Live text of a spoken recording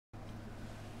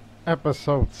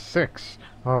episode 6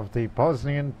 of the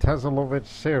Bosnian Tezalovic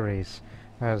series.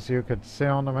 As you could see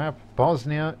on the map,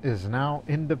 Bosnia is now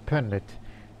independent.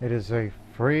 It is a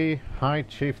free High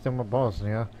Chiefdom of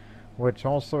Bosnia, which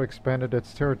also expanded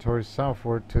its territory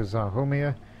southward to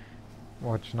Zahumia,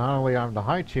 which not only I'm the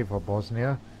High Chief of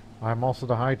Bosnia, I'm also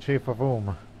the High Chief of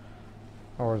or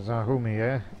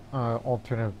Zahumia,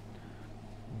 alternate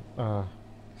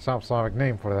South Slavic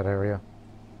name for that area.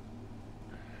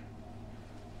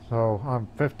 So I'm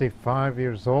 55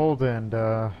 years old, and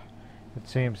it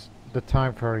seems the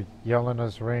time for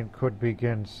Yelena's reign could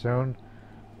begin soon,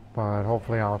 but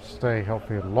hopefully I'll stay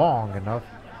healthy long enough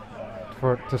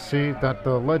to see that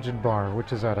the legend bar,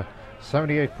 which is at a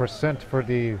 78% for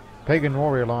the Pagan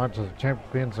Warrior Lodge of the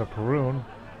Champions of Perun,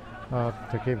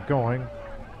 to keep going.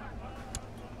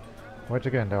 Which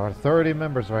again, there are 30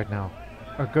 members right now,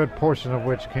 a good portion of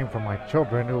which came from my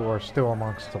children who are still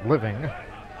amongst the living,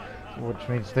 which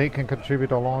means they can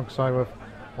contribute alongside with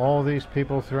all these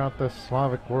people throughout the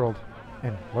Slavic world.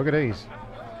 And look at these.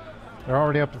 They're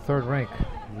already up to 3rd rank.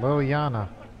 Liliana,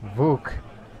 Vuk,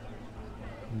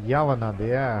 Yelena,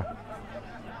 yeah.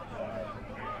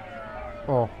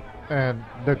 Oh, and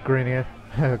the Grinia,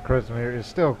 Krasmir, is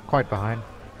still quite behind.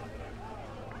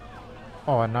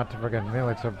 Oh, and not to forget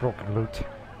Milit's a broken loot,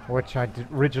 which I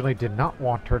originally did not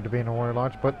want her to be in a warrior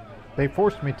lodge, but they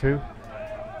forced me to.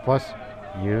 Plus,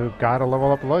 you gotta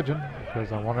level up Legend,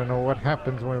 because I want to know what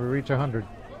happens when we reach 100.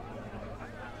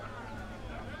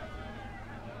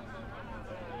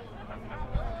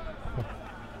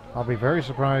 I'll be very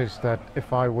surprised that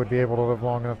if I would be able to live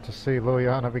long enough to see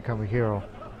Liliana become a hero.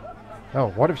 Oh,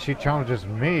 what if she challenges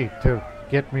me to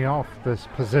get me off this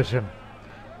position?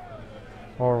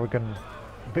 Or we can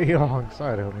be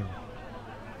alongside her. I mean,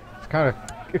 it's kind of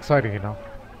exciting, you know.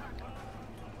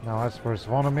 Now, as for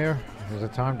Zvonimir, is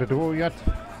it time to duel yet?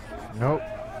 Nope.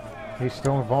 He's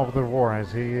still involved in the war,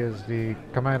 as he is the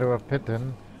commander of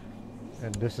Pitin,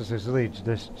 and this is his liege,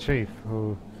 this chief,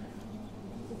 who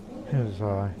is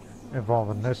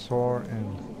involved in this war,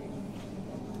 and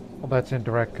well, that's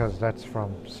indirect because that's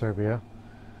from Serbia,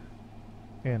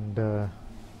 and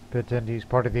Pitin, he's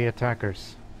part of the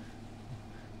attackers.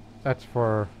 That's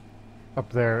for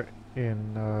up there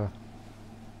in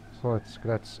so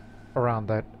that's around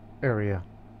that area,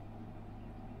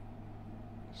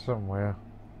 somewhere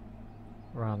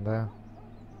around there.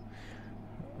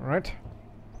 Right,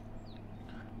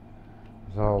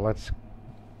 so let's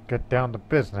get down to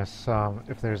business.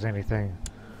 If there's anything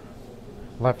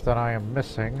left that I am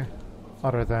missing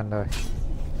other than the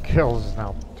kills,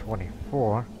 now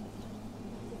 24.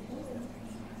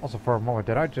 Also, for a moment,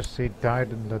 did I just see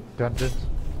died in the dungeons?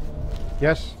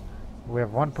 Yes, we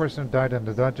have one person who died in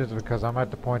the dungeons, because I'm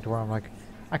at the point where I'm like,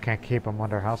 I can't keep them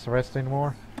under house arrest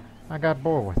anymore. I got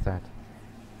bored with that.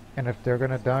 And if they're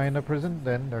gonna die in the prison,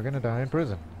 then they're gonna die in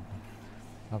prison.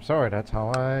 I'm sorry, that's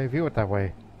how I view it that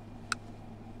way.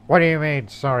 What do you mean,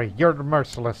 sorry? You're the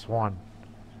merciless one.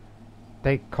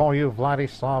 They call you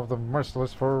Vladislav the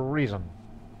Merciless for a reason.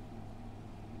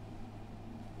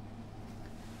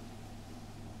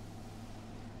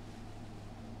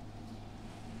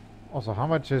 Also, how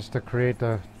much is to create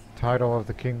the title of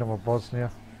the Kingdom of Bosnia?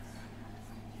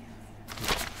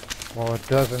 Well, it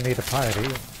doesn't need a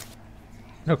piety.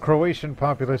 The Croatian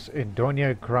populace in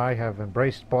Donja Kraj have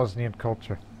embraced Bosnian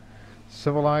culture.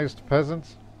 Civilized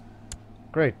peasants?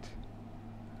 Great.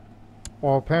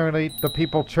 Well, apparently the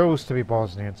people chose to be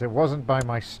Bosnians. It wasn't by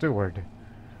my steward.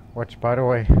 Which, by the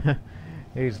way,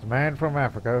 he's the man from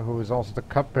Africa who is also the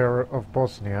cupbearer of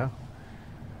Bosnia.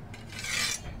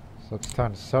 So it's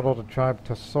time to settle the tribe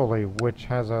Tasoli, which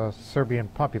has a Serbian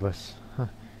populace.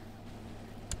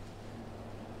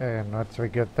 And once we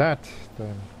get that,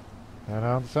 then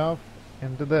on south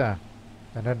into there.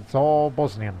 And then it's all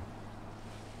Bosnian.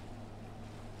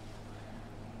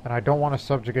 And I don't want to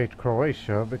subjugate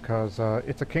Croatia because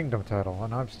it's a kingdom title,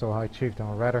 and I'm still High Chieftain.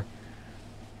 Or rather,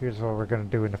 here's what we're going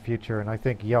to do in the future, and I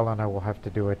think Yelena will have to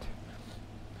do it.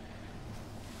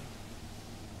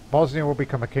 Bosnia will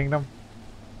become a kingdom.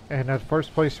 And the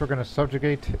first place we're going to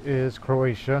subjugate is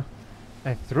Croatia.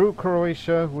 And through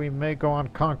Croatia, we may go on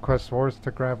conquest wars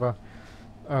to grab a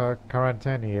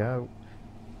Carantania.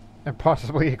 And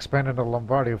possibly expand into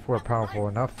Lombardy if we're powerful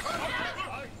enough.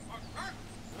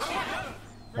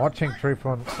 Watching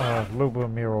Trifon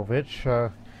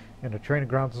Ljubomirovic in the training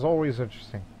grounds is always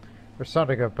interesting. There's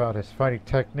something about his fighting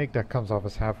technique that comes off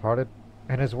as half-hearted.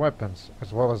 And his weapons,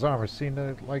 as well as armor, seem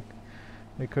like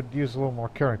they could use a little more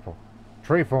caring for.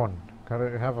 Trifon,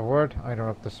 can I have a word? I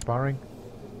interrupt the sparring.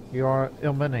 You are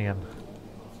Ilmenian,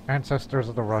 ancestors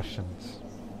of the Russians.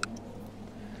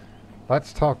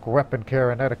 Let's talk weapon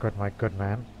care and etiquette, my good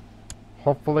man.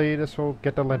 Hopefully this will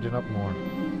get the legend up more.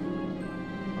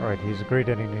 Alright, he's agreed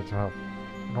that he needs help.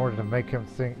 In order to make him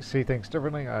see things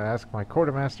differently, I asked my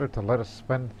quartermaster to let us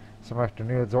spend some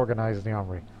afternoons organizing the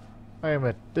armory. I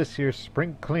admit, this year's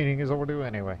spring cleaning is overdue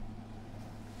anyway.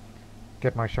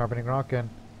 Get my sharpening rock and,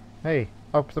 hey,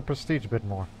 up the prestige a bit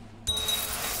more.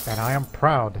 And I am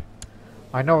proud.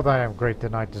 I know that I am great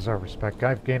and I deserve respect.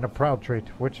 I've gained a proud trait,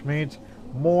 which means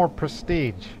more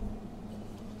prestige.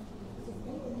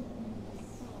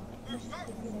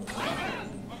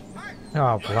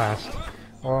 Oh, blast.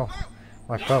 Well,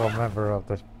 my fellow member of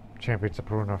the Champions of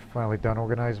Perun are finally done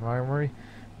organizing my armory.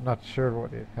 I'm not sure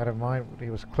what he had in mind, but he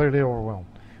was clearly overwhelmed.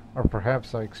 Or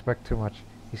perhaps I expect too much.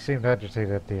 He seemed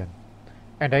agitated at the end.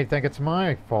 And I think it's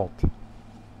my fault.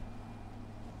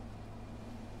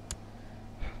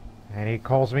 And he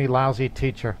calls me lousy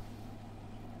teacher.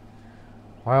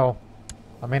 Well,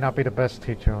 I may not be the best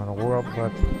teacher in the world,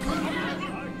 but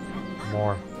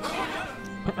more.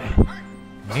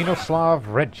 Vladislav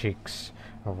Redcheeks,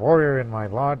 a warrior in my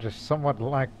lodge, is somewhat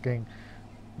lacking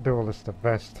duelist at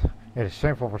best. It is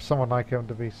shameful for someone like him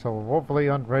to be so woefully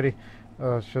unready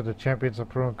should the Champions of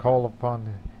Perun call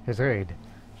upon his aid.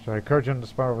 So I encourage him to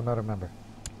spar with another member.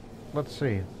 Let's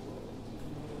see.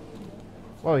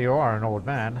 Well, you are an old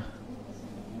man.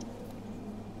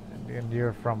 And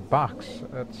you're from Box.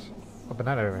 That's up in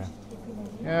that area.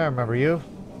 Yeah, I remember you.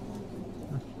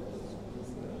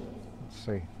 Let's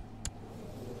see.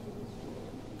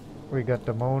 We got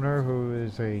the Moaner, who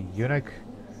is a eunuch.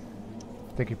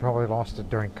 I think he probably lost it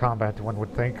during combat, one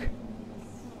would think.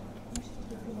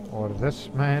 Or this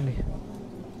man.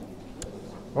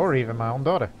 Or even my own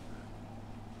daughter.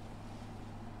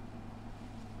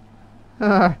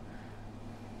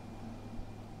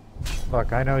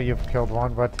 Look, I know you've killed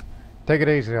one, but take it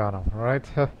easy on him, alright?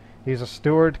 He's a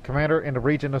steward, commander in the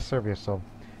region of Serbia, so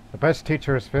the best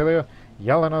teacher is Philia.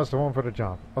 Yelena's the one for the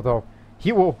job. Although,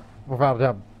 he will, without a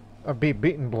doubt, be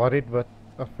beaten bloodied, but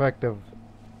effective.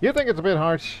 You think it's a bit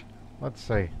harsh? Let's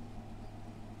see.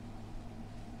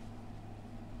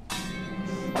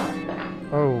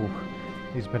 Oh,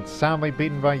 he's been soundly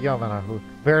beaten by Yelena, who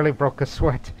barely broke a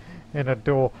sweat in a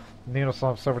duel.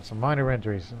 Vladislav suffered some minor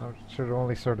injuries, and I'm sure it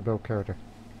only served to build character.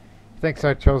 He thinks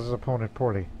I chose his opponent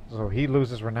poorly, so he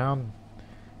loses renown,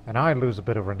 and I lose a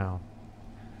bit of renown.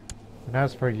 And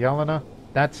as for Yelena,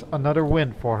 that's another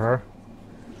win for her,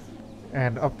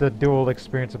 and up the duel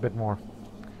experience a bit more.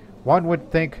 One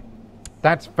would think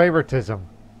that's favoritism.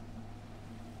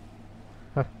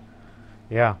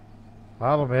 Yeah,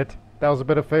 I'll admit, that was a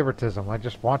bit of favoritism. I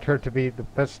just want her to be the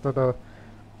best of the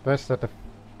best that the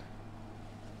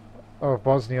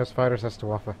Bosnia's fighters has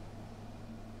to offer.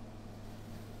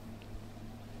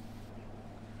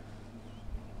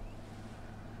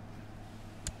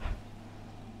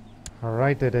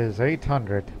 Alright, it is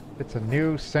 800. It's a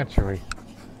new century.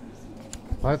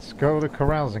 Let's go to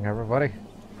carousing, everybody.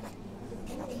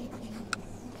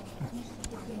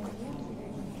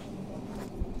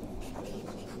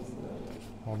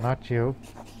 Well, not you.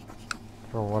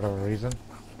 For whatever reason.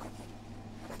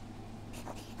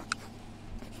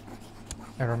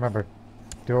 And remember,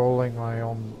 dueling my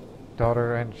own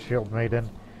daughter and shield maiden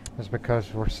is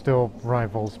because we're still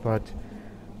rivals, but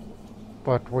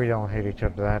we don't hate each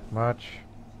other that much.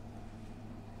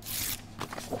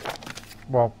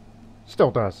 Well,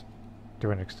 still does, to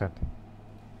an extent.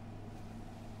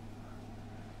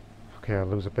 Okay, I'll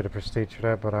lose a bit of prestige for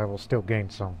that, but I will still gain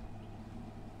some.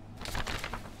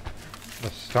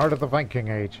 The start of the Viking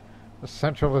Age. The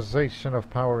centralization of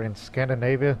power in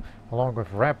Scandinavia, along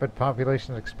with rapid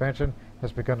population expansion,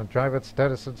 has begun to drive its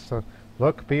citizens to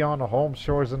look beyond the home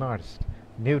shores and artists.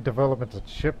 New developments in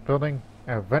shipbuilding,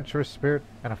 an adventurous spirit,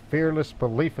 and a fearless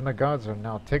belief in the gods are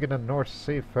now taking the North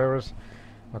Seafarers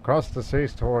across the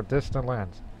seas toward distant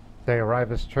lands. They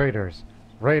arrive as traders,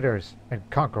 raiders, and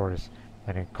conquerors,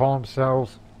 and they call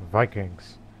themselves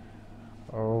Vikings.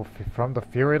 Oh, from the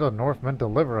fury of the Northmen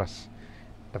deliver us.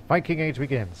 The Viking Age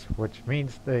begins, which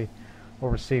means they will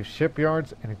receive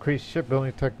shipyards and increased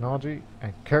shipbuilding technology,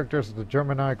 and characters of the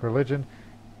Germanic religion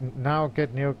now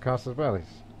get new casus bellis.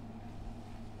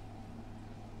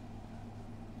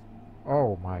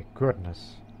 Oh my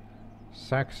goodness.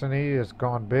 Saxony has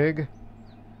gone big,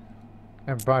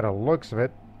 and by the looks of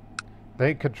it,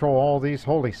 they control all these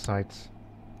holy sites.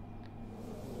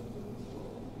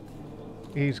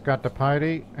 He's got the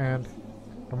piety and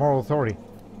the moral authority.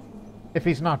 If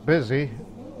he's not busy,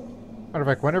 matter of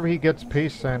fact, whenever he gets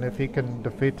peace and if he can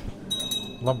defeat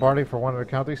Lombardy for one of the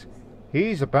counties,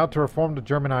 he's about to reform the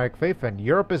Germanic faith and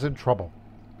Europe is in trouble.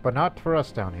 But not for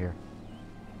us down here.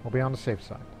 We'll be on the safe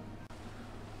side.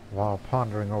 While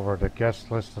pondering over the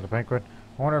guest list of the banquet,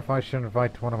 I wonder if I should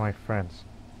invite one of my friends.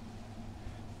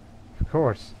 Of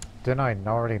course, didn't I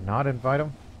already not invite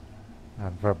him?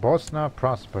 And Verbosna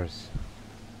prospers.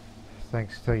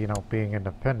 Thanks to, you know, being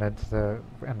independent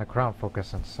and the crown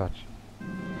focus and such.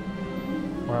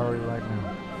 Where are we right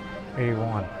now?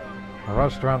 81. I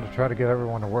rushed around to try to get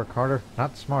everyone to work harder,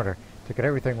 not smarter, to get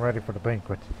everything ready for the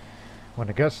banquet. When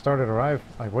the guests started to arrive,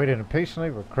 I waited impatiently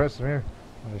with Kresimir,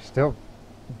 and I still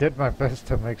did my best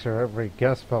to make sure every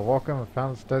guest felt welcome and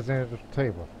found its designated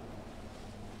table.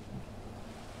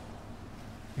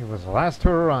 He was the last to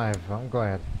arrive, I'm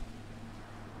glad.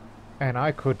 And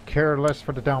I could care less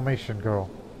for the Dalmatian girl.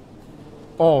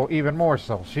 Oh, even more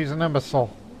so. She's an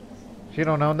imbecile. She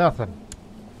don't know nothing.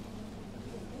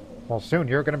 Well, soon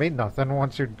you're gonna be nothing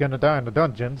once you're gonna die in the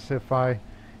dungeons, if I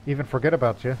even forget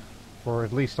about you for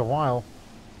at least a while.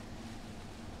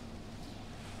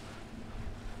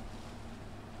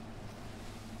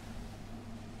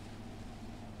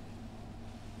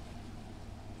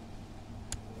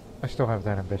 I still have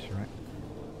that ambition, right?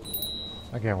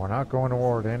 Again, we're not going to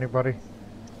war with anybody,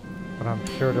 but I'm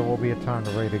sure there will be a time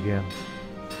to raid again.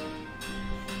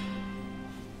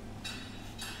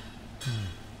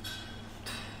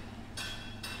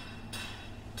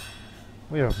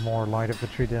 We have more light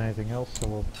infantry than anything else, so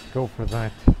we'll go for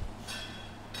that.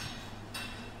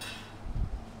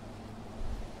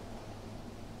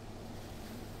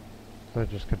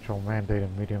 Pledges control mandate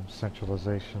and medium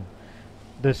centralization.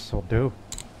 This will do.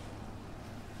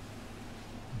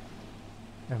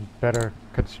 And better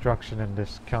construction in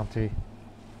this county.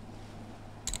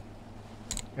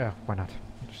 Yeah, why not?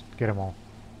 Just get them all.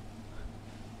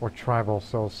 Or tribal,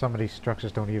 so some of these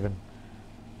structures don't even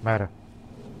matter.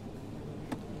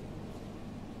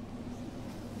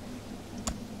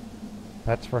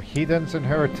 That's for heathens and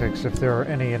heretics, if there are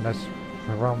any in this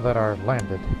realm that are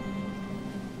landed.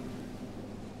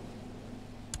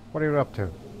 What are you up to?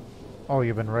 Oh,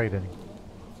 you've been raided.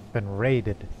 Been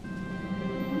raided.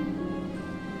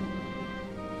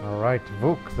 Alright,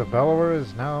 Vuk the Bellower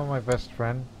is now my best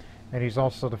friend, and he's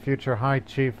also the future High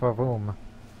Chief of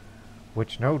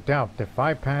which no doubt, if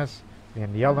I pass,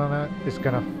 then Yelena is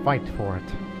gonna fight for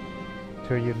it,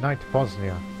 to unite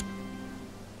Bosnia.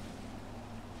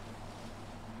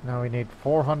 Now we need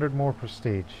 400 more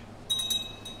prestige.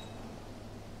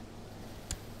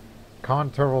 Khan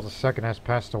Turval II has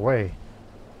passed away.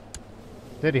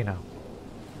 Did he now?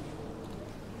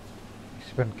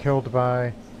 He's been killed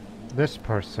by this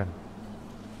person.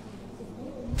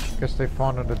 Guess they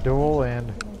fought in a duel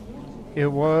and it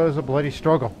was a bloody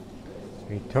struggle.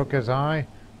 He took his eye,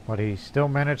 but he still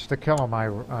managed to kill him,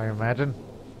 I imagine.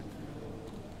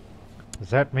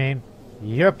 Does that mean?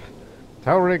 Yep.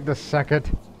 Talrig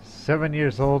II, 7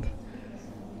 years old,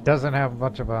 doesn't have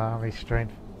much of an army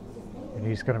strength, and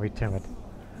he's going to be timid.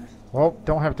 Well,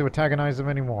 don't have to antagonize him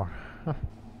anymore.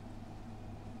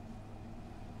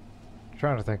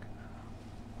 Trying to think.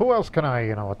 Who else can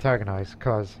I, antagonize?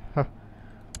 Because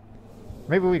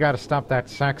maybe we got to stop that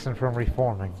Saxon from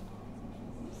reforming.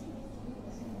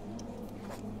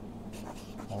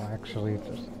 I'll actually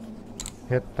just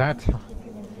hit that,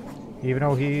 even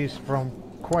though he's from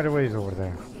quite a ways over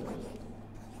there.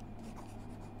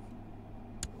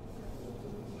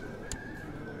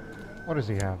 What does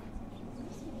he have?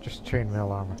 Just chainmail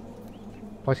armor.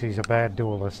 Plus he's a bad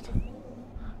duelist.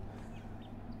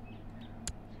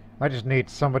 I just need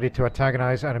somebody to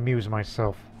antagonize and amuse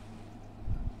myself.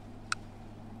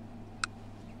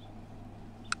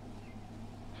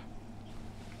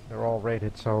 They're all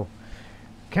raided, so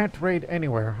can't raid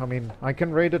anywhere. I mean, I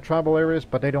can raid the tribal areas,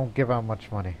 but they don't give out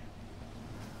much money.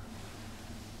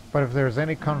 But if there's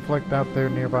any conflict out there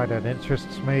nearby that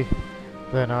interests me,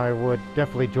 then I would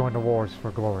definitely join the wars for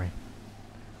glory.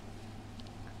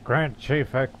 Grand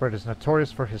Chief Egbert is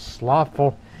notorious for his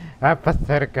slothful,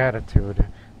 apathetic attitude.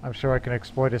 I'm sure I can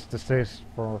exploit his distaste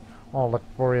for all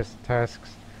laborious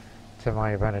tasks to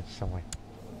my advantage some way.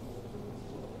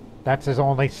 That's his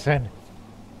only sin.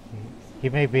 He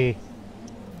may be...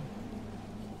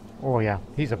 Oh yeah,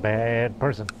 he's a bad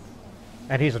person.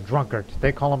 And he's a drunkard.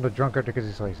 They call him the drunkard because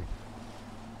he's lazy.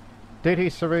 Did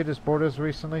he survey his borders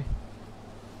recently?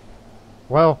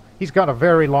 Well, he's got a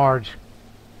very large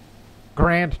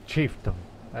Grand Chiefdom.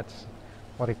 That's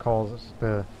what he calls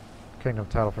the kingdom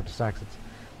title for the Saxons.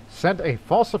 Sent a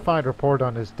falsified report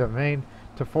on his domain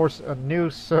to force a new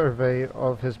survey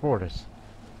of his borders.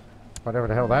 Whatever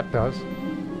the hell that does.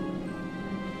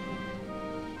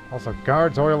 Also,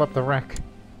 guards oil up the wreck.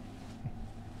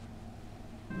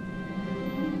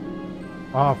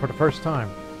 Ah, for the first time,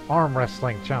 arm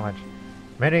wrestling challenge.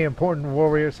 Many important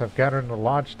warriors have gathered in the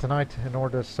lodge tonight in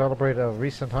order to celebrate a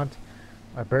recent hunt.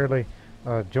 I barely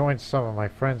joined some of my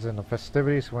friends in the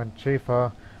festivities when Chief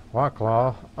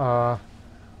Waklaw,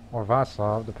 or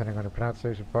Vaslav, depending on your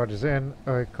pronunciation, barges in,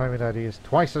 claiming that he is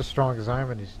twice as strong as I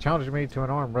am, and he's challenged me to an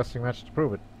arm wrestling match to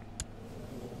prove it.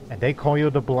 And they call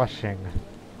you the Blushing.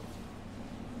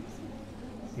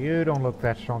 You don't look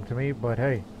that strong to me, but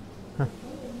hey.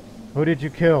 Who did you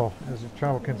kill? As a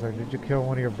travel concern, did you kill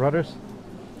one of your brothers?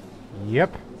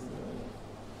 Yep.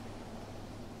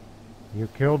 You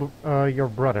killed your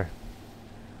brother.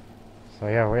 So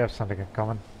yeah, we have something in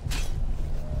common.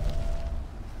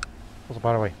 Also,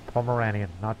 by the way, Pomeranian,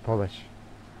 not Polish.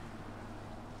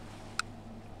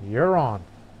 You're on.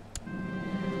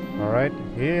 Alright,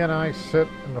 he and I sit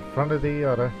in the front of the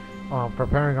other,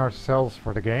 preparing ourselves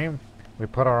for the game. We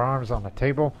put our arms on the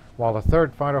table, while the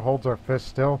third fighter holds our fists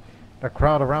still. The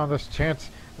crowd around us chants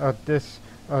this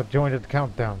jointed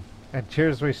countdown, and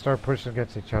cheers. We start pushing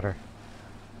against each other.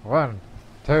 1,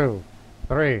 2,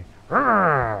 3.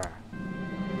 Roar!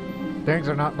 Things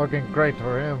are not looking great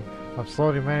for him. I'm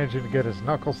slowly managing to get his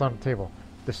knuckles on the table,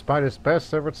 despite his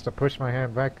best efforts to push my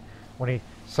hand back, when he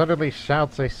suddenly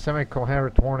shouts a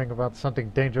semi-coherent warning about something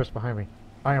dangerous behind me.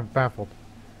 I am baffled.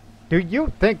 Do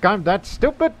you think I'm that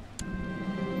stupid?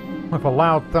 With a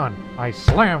loud thud, I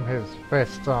slam his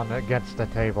fists on against the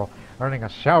table, earning a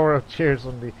shower of cheers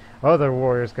from the other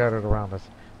warriors gathered around us.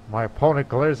 My opponent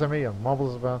glares at me and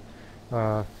mumbles about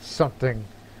something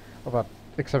about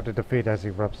accepted defeat as he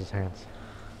rubs his hands.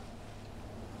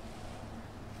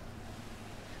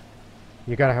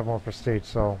 You gotta have more prestige,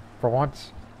 so for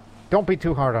once, don't be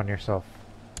too hard on yourself.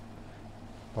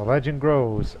 The legend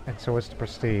grows, and so is the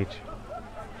prestige.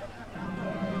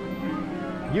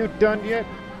 You done yet?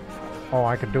 Oh,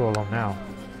 I can do alone now.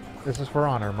 This is for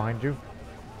honor, mind you.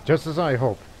 Just as I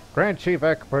hoped, Grand Chief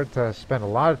Eckbert spent a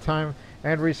lot of time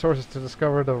and resources to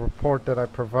discover the report that I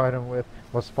provided him with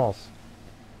was false.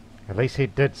 At least he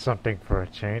did something for a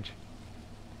change.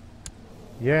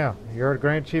 Yeah, you're a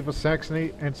Grand Chief of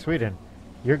Saxony and Sweden.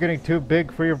 You're getting too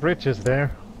big for your britches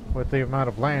there, with the amount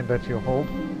of land that you hold.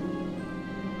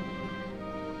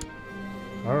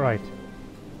 Alright.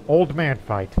 Old man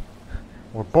fight.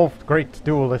 We're both great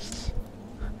duelists,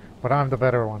 but I'm the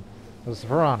better one. This is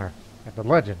for honor, and the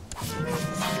legend.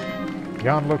 The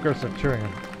onlookers are cheering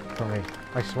for me.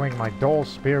 I swing my dull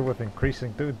spear with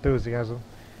increasing enthusiasm.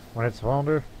 When it's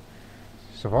Volder,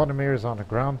 so Vladimir is on the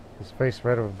ground, his face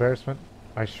red with embarrassment.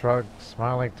 I shrug,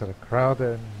 smiling to the crowd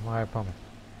and my opponent.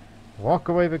 Walk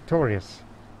away victorious.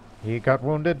 He got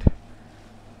wounded.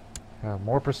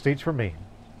 More prestige for me.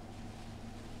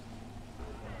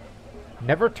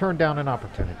 Never turn down an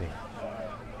opportunity.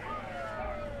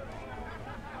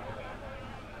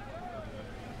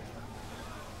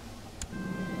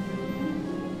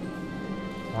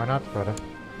 Why not, Freda?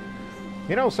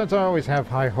 You know, since I always have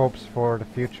high hopes for the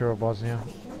future of Bosnia,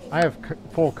 I have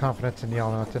full confidence in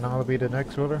Jelena to not only be the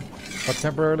next ruler, but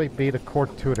temporarily be the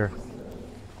court tutor.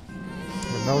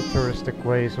 The militaristic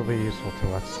ways will be useful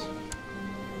to us.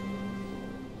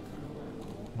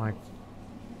 My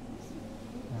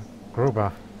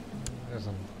Gruba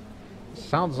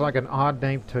sounds like an odd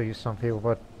name to you, some people,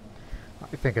 but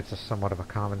I think it's somewhat of a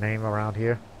common name around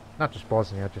here. Not just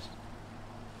Bosnia, just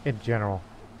in general,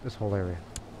 this whole area.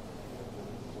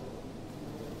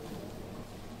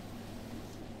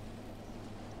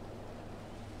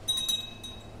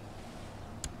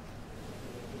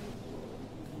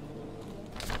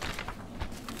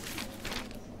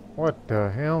 What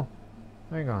the hell?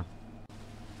 Hang on.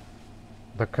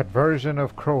 The conversion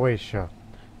of Croatia.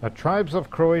 The tribes of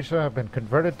Croatia have been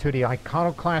converted to the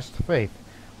iconoclast faith.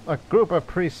 A group of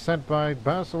priests sent by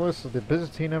Basileus of the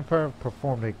Byzantine Empire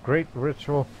performed a great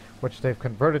ritual which they've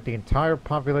converted the entire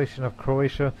population of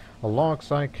Croatia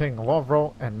alongside King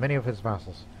Lovro and many of his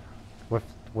vassals.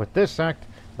 With this act,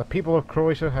 the people of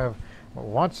Croatia have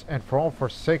once and for all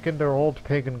forsaken their old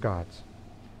pagan gods.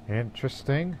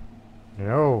 Interesting?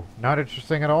 No, not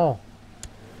interesting at all.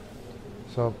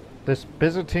 So this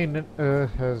Byzantine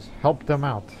has helped them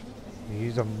out.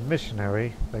 He's a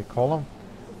missionary, they call him.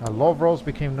 Lovros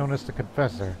became known as the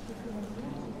Confessor.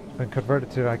 Been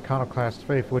converted to the iconoclast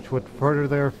faith, which would further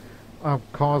their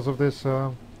cause of this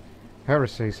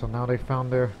heresy. So now they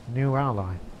found their new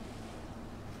ally.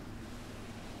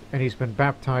 And he's been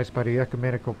baptized by the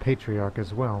ecumenical patriarch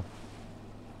as well.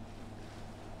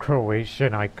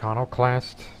 Croatian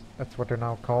iconoclast. That's what they're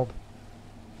now called.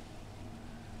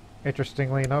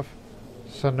 Interestingly enough,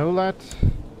 Sanulat,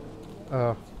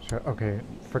 sure, okay,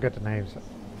 forget the names.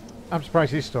 I'm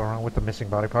surprised he's still around with the missing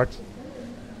body parts.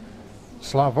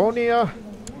 Slavonia,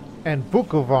 and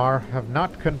Vukovar have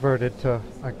not converted to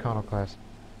Iconoclast.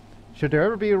 Should there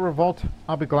ever be a revolt,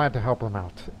 I'll be glad to help them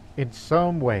out in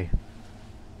some way.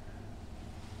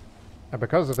 And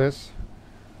because of this,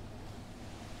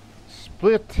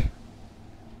 Split,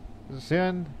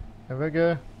 Zin,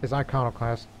 Eviga is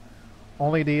Iconoclast.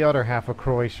 Only the other half of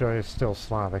Croatia is still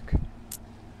Slavic.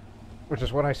 Which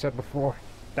is what I said before.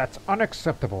 That's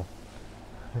unacceptable.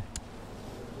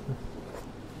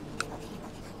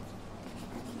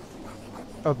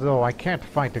 Although I can't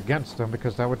fight against them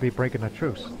because that would be breaking a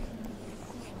truce.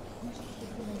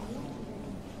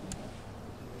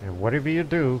 And whatever you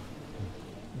do,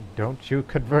 don't you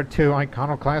convert to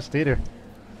Iconoclast either.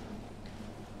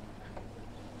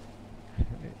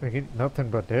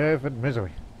 Nothing but death and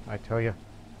misery, I tell you.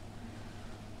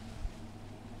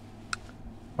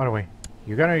 By the way,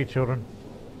 you got any children?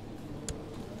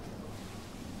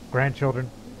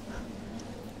 Grandchildren?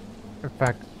 In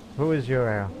fact, who is your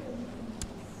heir?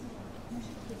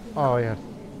 Oh yeah,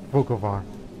 Vukovar.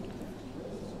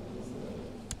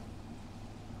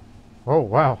 Oh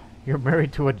wow, you're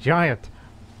married to a giant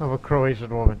of a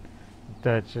Croatian woman.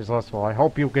 That is lustful. I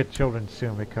hope you get children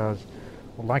soon because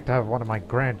I'd like to have one of my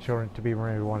grandchildren to be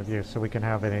married to one of you so we can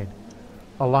have an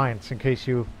alliance in case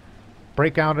you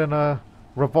break out in a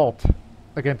revolt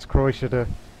against Croatia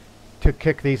to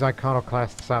kick these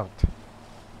iconoclasts out.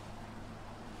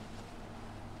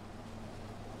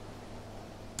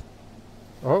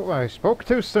 Oh, I spoke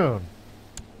too soon.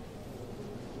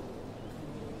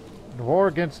 The war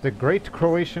against the Great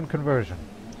Croatian Conversion.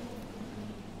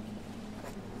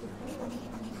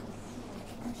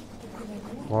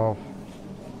 Well,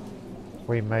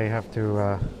 we may have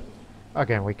to,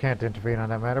 again, we can't intervene on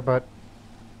that matter, but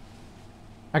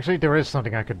actually there is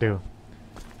something I could do.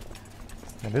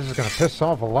 And this is going to piss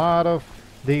off a lot of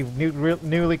the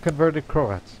newly converted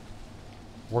Croats.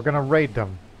 We're going to raid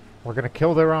them. We're going to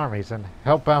kill their armies and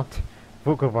help out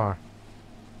Vukovar.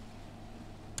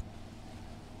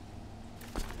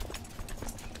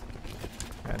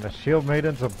 And the shield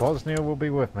maidens of Bosnia will be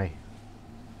with me.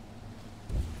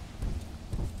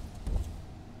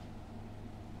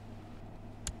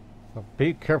 So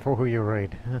be careful who you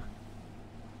raid.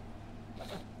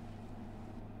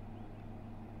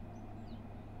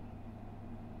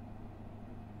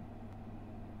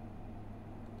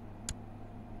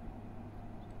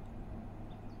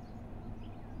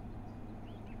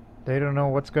 They don't know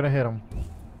what's going to hit them.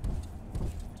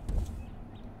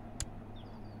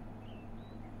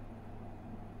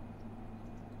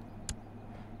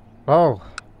 Oh.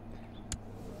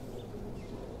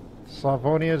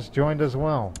 Slavonia's joined as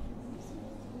well.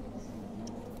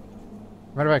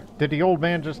 Matter of fact, did the old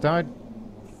man just die?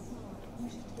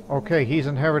 Okay, he's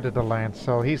inherited the land,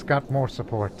 so he's got more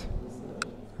support.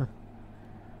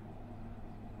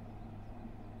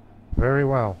 Very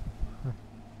well.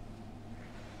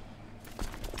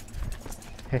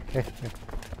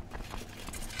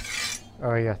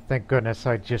 Oh yeah, thank goodness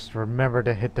I just remembered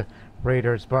to hit the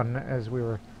Raiders button as we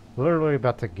were literally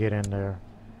about to get in there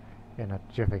in a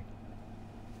jiffy.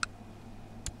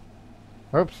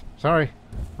 Oops, sorry.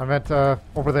 I meant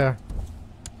over there.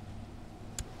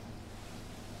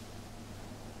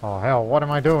 Oh hell, what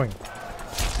am I doing?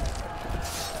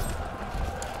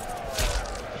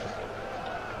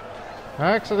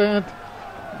 Accident!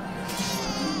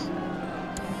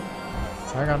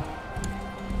 Hang on.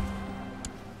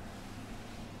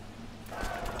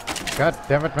 God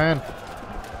damn it, man.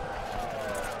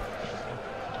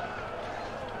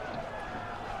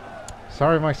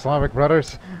 Sorry, my Slavic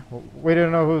brothers. We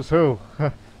didn't know who's who.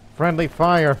 Friendly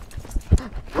fire.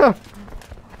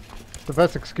 The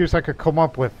best excuse I could come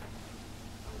up with.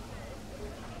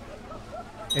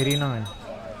 89.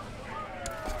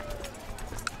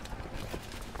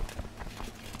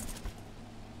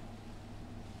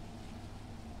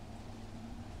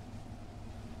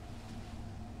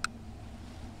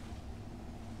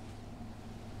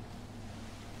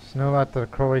 Just know that the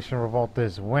Croatian revolt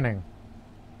is winning.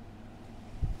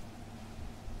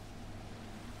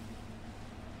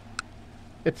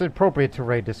 It's appropriate to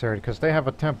raid this area because they have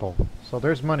a temple, so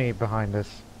there's money behind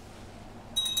this.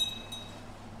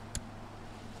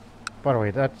 By the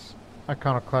way, that's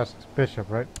Iconoclast Bishop,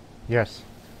 right? Yes.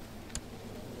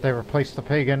 They replaced the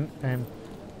pagan and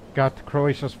got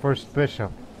Croatia's first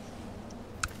bishop.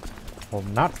 Well,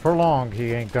 not for long,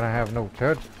 he ain't gonna have no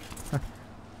church.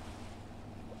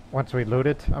 Once we loot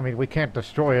it, I mean, we can't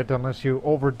destroy it unless you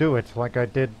overdo it like I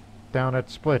did down at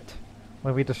Split,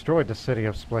 when we destroyed the city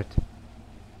of Split.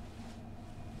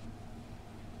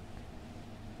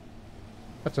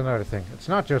 That's another thing. It's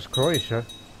not just Croatia,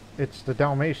 it's the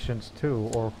Dalmatians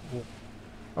too, or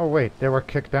Oh wait, they were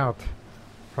kicked out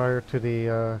prior to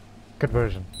the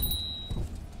conversion.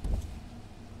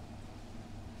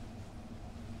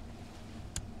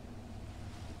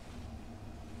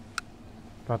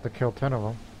 About to kill 10 of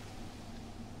them.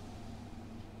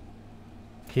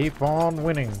 Keep on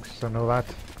winning, so know that.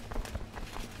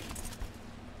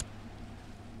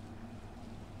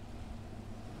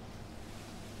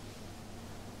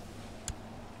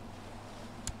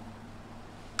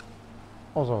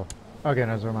 Also, again,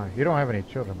 as a reminder, you don't have any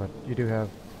children, but you do have...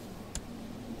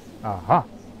 Aha!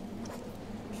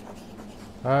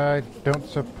 I don't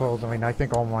suppose... I mean, I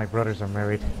think all my brothers are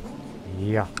married.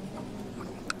 Yeah.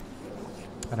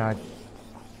 And I...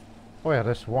 Oh yeah,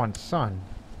 this one son.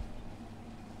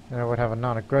 And I would have a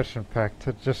non-aggression pact.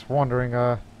 Just wondering,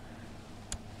 what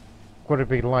it'd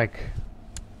be like.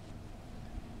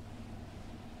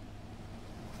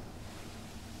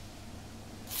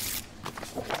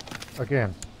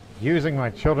 Again, using my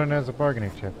children as a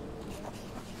bargaining chip.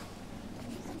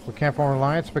 We can't form an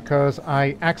alliance because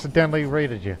I accidentally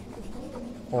raided you.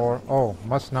 Or, oh,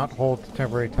 must not hold the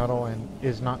temporary title and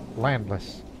is not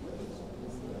landless.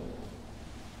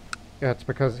 Yeah, it's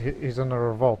because he's in a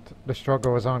revolt. The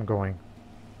struggle is ongoing.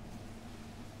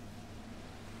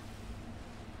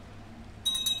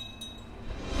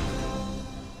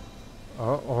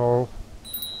 Uh-oh.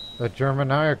 The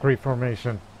Germanic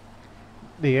Reformation.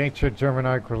 The ancient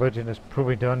Germanic religion is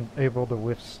proving unable to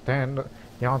withstand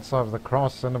the onslaught of the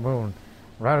cross and the moon.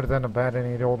 Rather than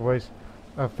abandoning the old ways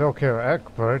of Filkir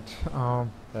Egbert,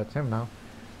 that's him now,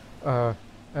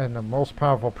 and the most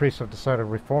powerful priests have decided to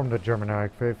reform the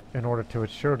Germanic faith in order to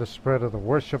ensure the spread of the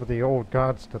worship of the old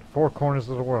gods to the four corners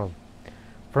of the world.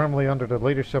 Firmly under the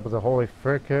leadership of the Holy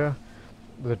Filkir,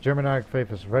 the Germanic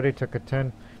faith is ready to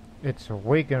contend its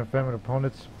weak and effeminate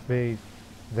opponents, be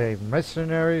they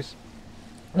mercenaries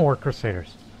or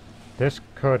crusaders. This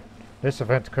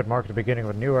event could mark the beginning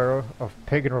of a new era of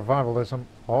pagan revivalism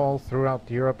all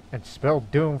throughout Europe and spell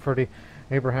doom for the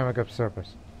Abrahamic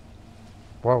usurpers.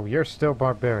 Well, you're still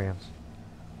barbarians.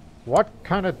 What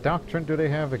kind of doctrine do they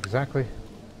have exactly?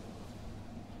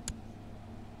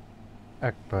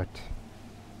 Egbert.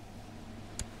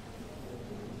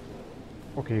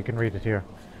 Okay, you can read it here.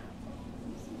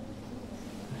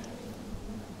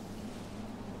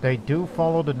 They do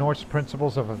follow the Norse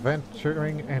principles of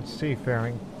adventuring and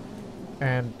seafaring,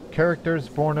 and characters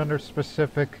born under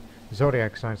specific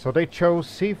zodiac signs. So they chose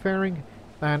seafaring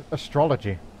and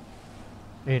astrology.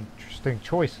 Interesting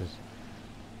choices.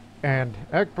 And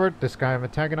Egbert, this guy I'm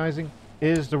antagonizing,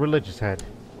 is the religious head.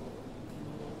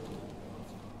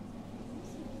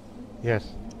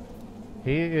 Yes,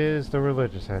 he is the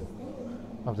religious head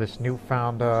of this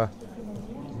newfound,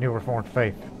 new reformed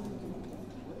faith.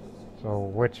 So,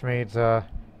 which means,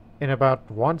 in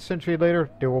about 1 century later,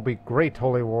 there will be great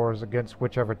holy wars against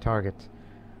whichever target.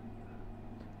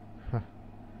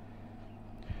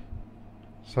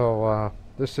 So,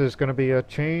 this is going to be a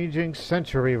changing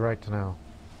century right now.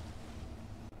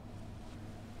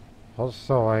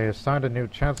 Also, I assigned a new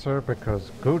chancellor because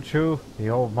Guchu, the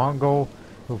old Mongol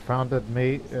who founded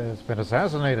me, has been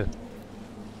assassinated.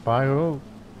 By who?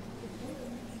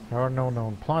 There are no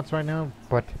known plots right now,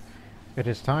 but it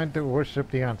is time to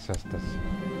worship the ancestors.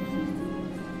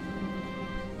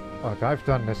 Look, I've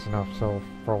done this enough, so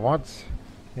for once,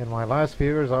 in my last few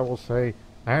years, I will say,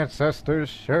 ancestors,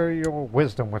 share your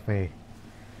wisdom with me.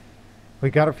 We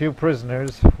got a few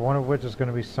prisoners, one of which is going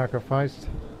to be sacrificed.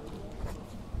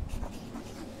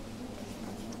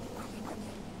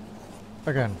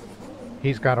 Again,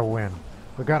 he's got to win.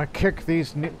 We got to kick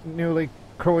these newly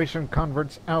Croatian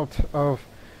converts out of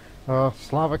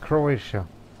Slavic Croatia.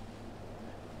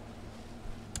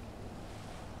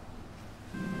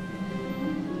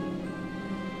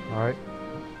 Alright.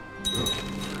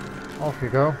 Off you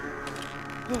go.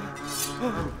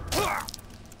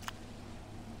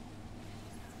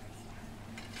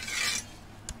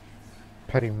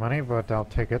 Petty money, but I'll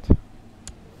take it.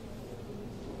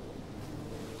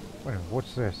 Wait,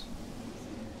 what's this?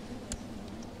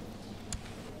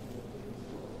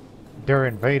 They're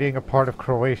invading a part of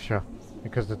Croatia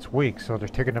because it's weak, so they're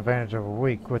taking advantage of a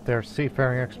weak with their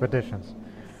seafaring expeditions.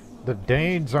 The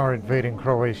Danes are invading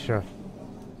Croatia.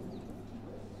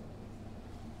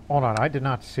 Hold on, I did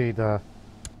not see the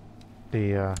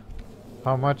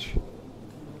how much?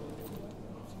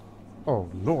 Oh,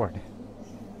 Lord.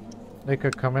 They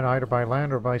could come in either by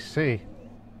land or by sea.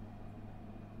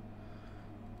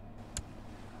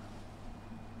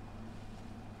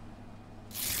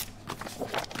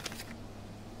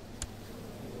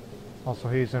 Also,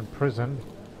 he's imprisoned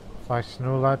by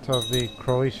Snulat of the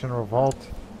Croatian revolt.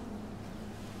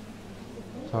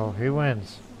 So he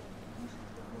wins.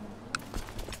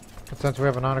 But since we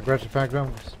have a non-aggressive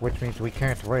background, which means we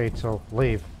can't raid, so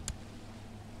leave.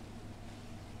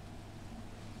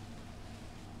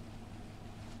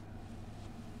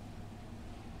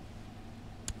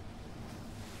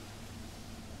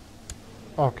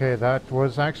 Okay, that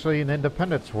was actually an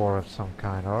independence war of some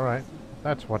kind. Alright,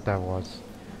 that's what that was.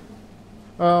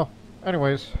 Well,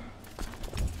 anyways,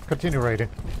 continue raiding.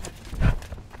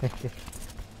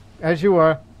 As you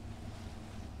are.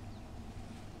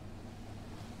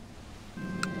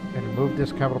 And move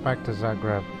this capital back to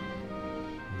Zagreb.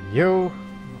 You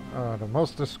are the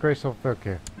most disgraceful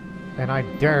figure. And I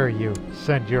dare you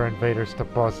send your invaders to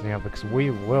Bosnia, because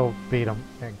we will beat them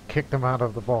and kick them out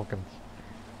of the Balkans.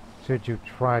 Should you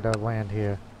try to land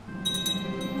here.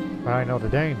 But I know the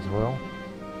Danes will.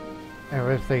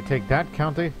 And if they take that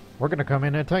county, we're going to come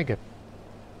in and take it.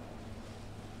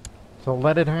 So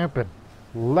let it happen.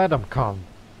 Let them come.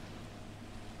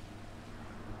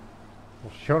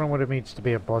 We'll show them what it means to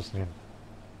be a Bosnian.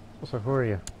 Also, who are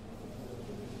you?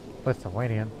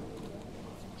 Lithuanian.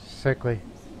 Sickly.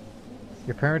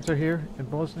 Your parents are here in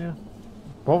Bosnia?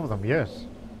 Both of them, yes.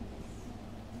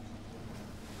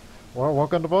 Well,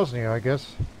 welcome to Bosnia, I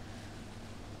guess.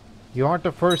 You aren't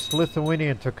the first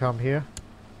Lithuanian to come here.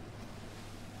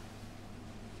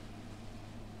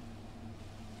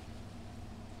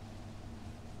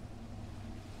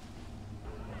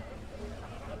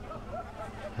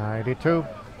 '92.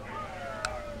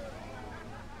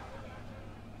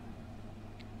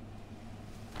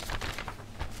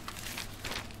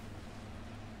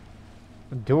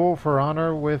 Duel for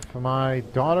honor with my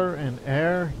daughter and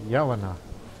heir, Yelena,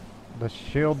 the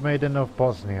Shield Maiden of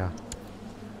Bosnia.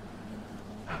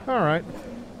 Alright.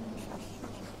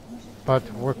 But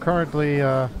we're currently,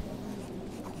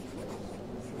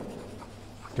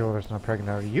 daughter's not pregnant.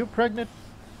 Are you pregnant?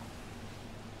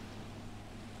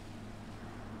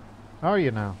 Are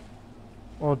you now?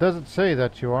 Well, it doesn't say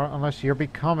that you are unless you're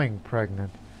becoming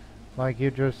pregnant. Like you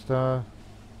just, well,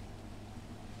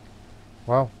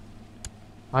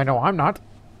 I know I'm not,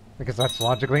 because that's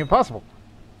logically impossible.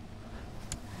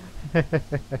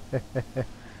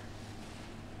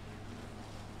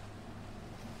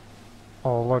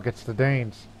 Oh, look, it's the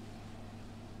Danes.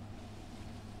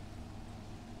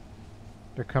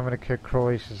 They're coming to kick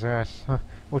Croatia's ass,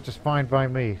 which is fine by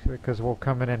me, because we'll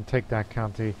come in and take that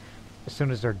county as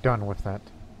soon as they're done with that.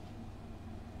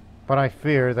 But I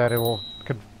fear that it will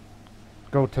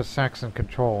go to Saxon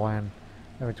control, and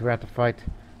that means we have to fight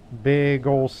big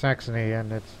old Saxony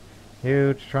and its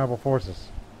huge tribal forces,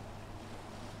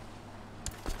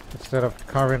 instead of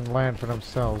carving land for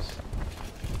themselves.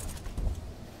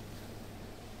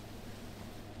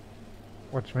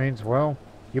 Which means, well,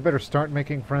 you better start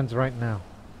making friends right now.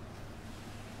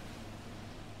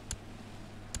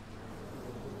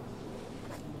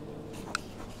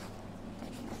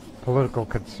 Political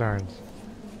concerns.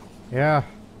 Yeah,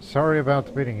 sorry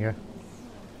about beating you.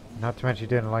 Not to mention you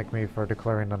didn't like me for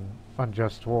declaring an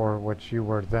unjust war, which you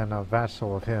were then a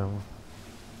vassal of him.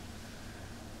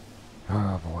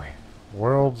 Oh boy.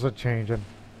 Worlds are changing.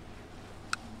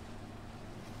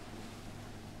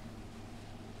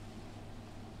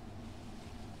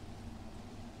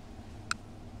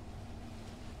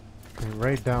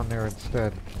 Raid down there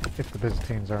instead, if the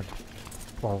Byzantines aren't,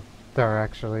 well, they're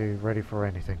actually ready for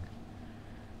anything.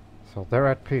 So they're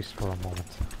at peace for a moment.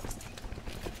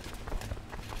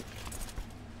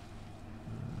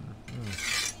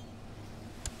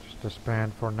 Just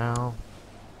disband for now.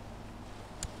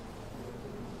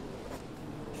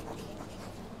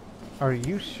 Are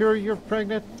you sure you're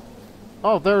pregnant?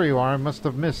 Oh, there you are. I must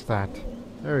have missed that.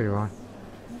 There you are.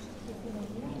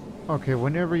 Okay,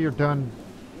 whenever you're done...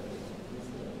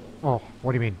 Oh,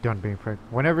 what do you mean, done being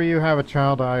pregnant? Whenever you have a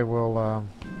child, I will,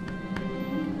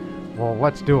 well,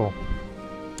 let's duel.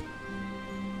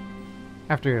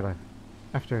 After you leave.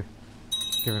 After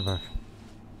giving birth.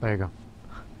 There you go.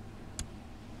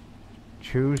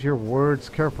 Choose your words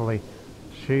carefully.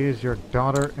 She is your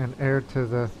daughter and heir to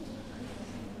the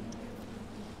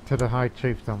High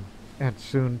Chiefdom, and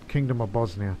soon Kingdom of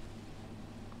Bosnia.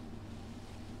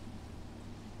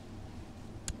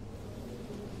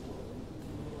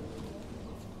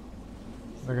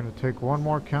 They're going to take one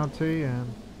more county,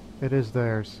 and it is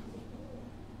theirs.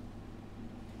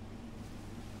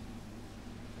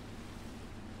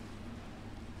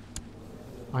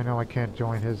 I know I can't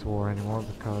join his war anymore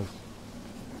because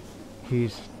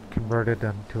he's converted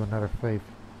into another faith.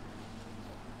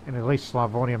 And at least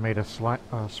Slavonia made a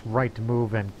right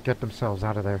move and get themselves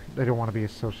out of there. They don't want to be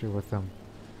associated with them.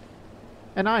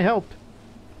 And I helped.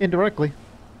 Indirectly.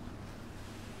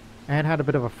 And had a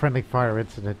bit of a friendly fire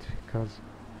incident, because,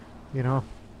 you know...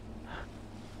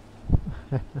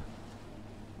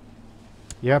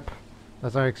 Yep,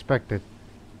 as I expected.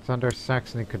 It's under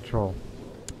Saxony control.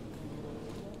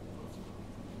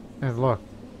 And look,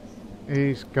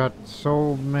 he's got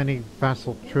so many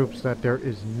vassal troops that there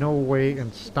is no way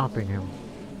in stopping him.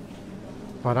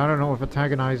 But I don't know if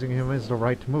antagonizing him is the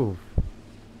right move.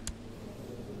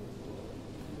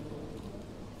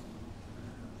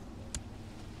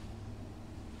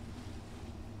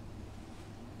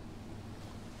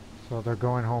 So they're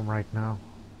going home right now.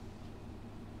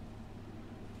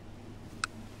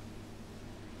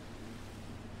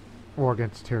 War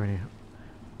against tyranny.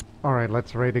 Alright,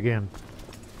 let's raid again.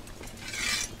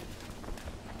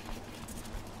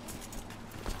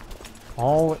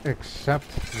 All except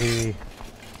the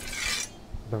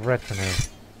retinue.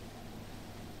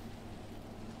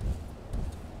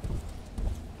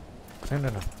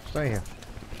 No, stay here.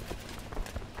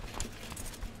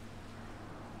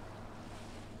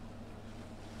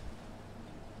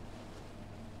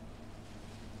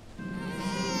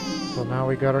 So now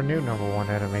we got our new #1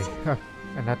 enemy,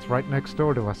 and that's right next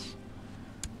door to us.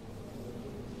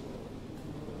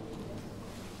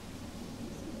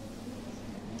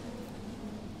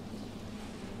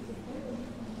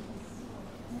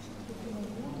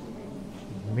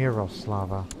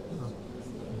 Miroslava,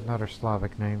 another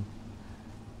Slavic name.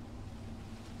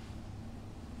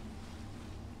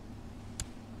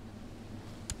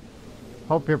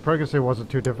 Hope your pregnancy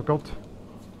wasn't too difficult.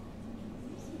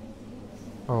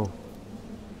 Oh,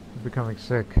 you're becoming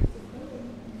sick.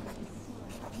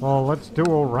 Well, let's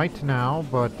duel right now,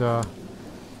 but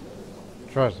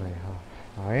trust me,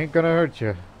 I ain't gonna hurt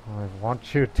you. I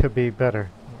want you to be better.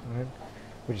 Right?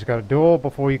 We just gotta duel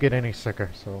before you get any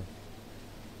sicker, so...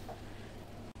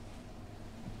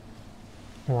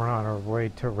 We're on our way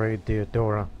to raid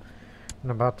Theodora. I'm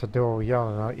about to duel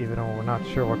Yelena, even though we're not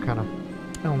sure what kind of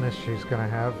illness she's gonna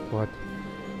have, but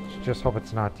just hope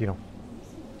it's not, you know...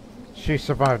 She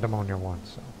survived pneumonia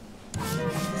once, so...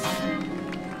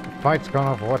 The fight's gone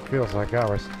on for what feels like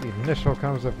hours. The initial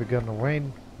combos have begun to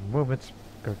wane, movements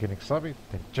are getting sloppy,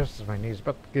 then just as my knees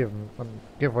about to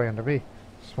give way under me,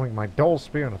 swing my dull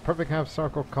spear in a perfect half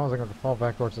circle, causing her to fall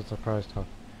backwards at surprise top.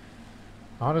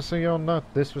 Honestly, you'll note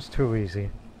this was too easy.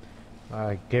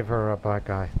 I gave her a black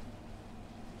eye.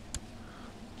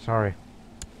 Sorry.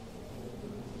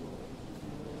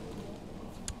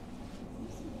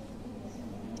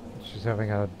 She's having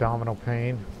abdominal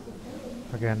pain.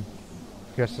 Again,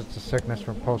 guess it's a sickness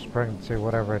from post-pregnancy,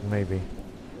 whatever it may be.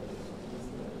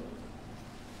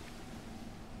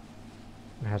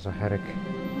 Has a headache.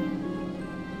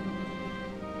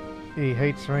 He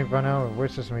hates me by now and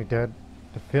wishes me dead.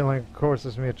 The feeling, of course,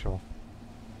 is mutual.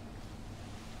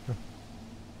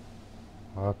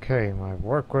 Okay, my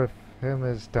work with him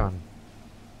is done.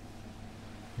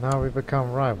 Now we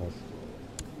become rivals.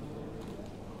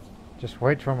 Just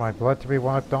wait for my blood to be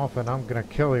wiped off and I'm gonna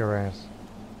kill your ass.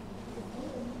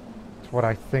 It's what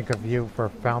I think of you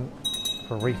for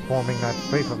reforming that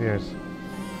faith of yours.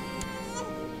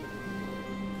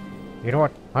 You know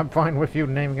what? I'm fine with you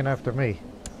naming it after me.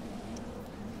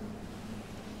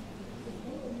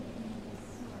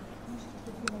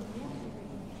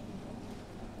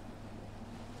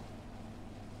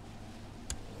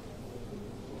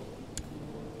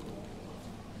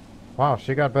 Wow,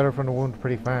 she got better from the wound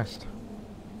pretty fast.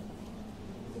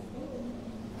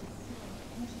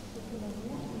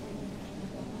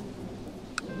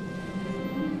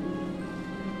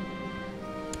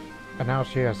 And now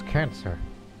she has cancer.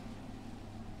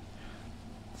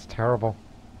 It's terrible.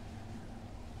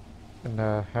 And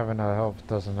having a health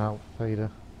doesn't help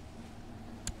either.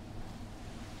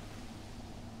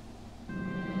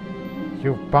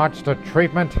 You botched the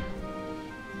treatment.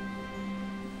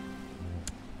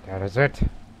 That is it.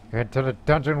 Into the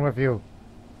dungeon with you.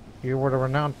 You were the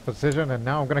renowned physician, and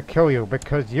now I'm gonna kill you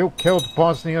because you killed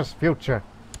Bosnia's future.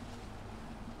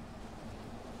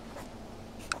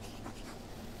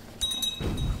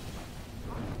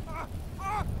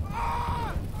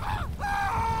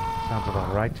 Sounds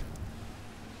about right.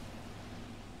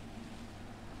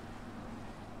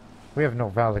 We have no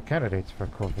valid candidates for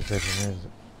co-physician, is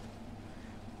it?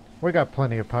 We got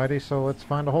plenty of piety, so let's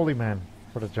find a holy man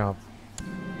for the job.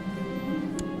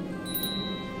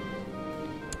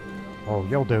 Oh,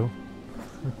 you'll do.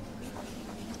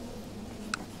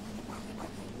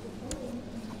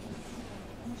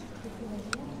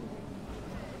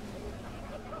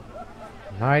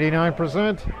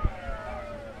 %.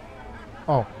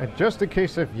 Oh, and just in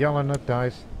case if Yelena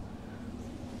dies.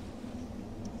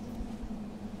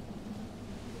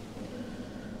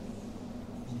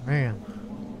 Man.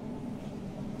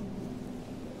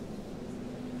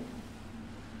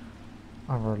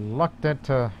 I'm reluctant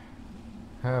to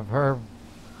have her.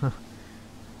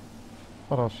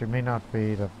 Although she may not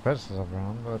be the best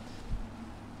around, but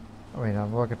I mean,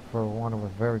 I'm looking for one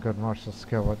with very good martial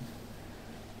skill. But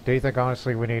do you think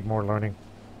honestly we need more learning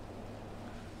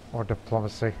or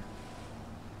diplomacy?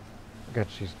 Again,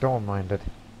 she's dull-minded.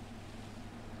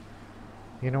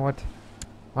 You know what?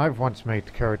 I've once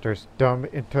made characters dumb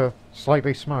into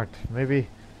slightly smart. Maybe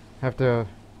have to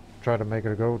try to make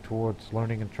it go towards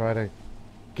learning and try to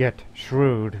get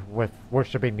shrewd with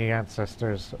worshipping the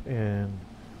ancestors and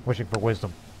wishing for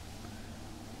wisdom.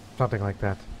 Something like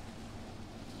that.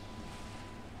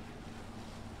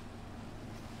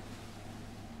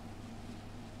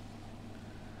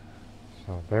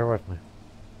 So bear with me.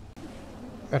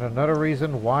 And another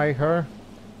reason why her,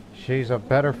 she's a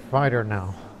better fighter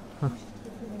now.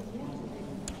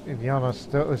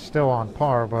 Ivyana is still on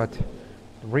par, but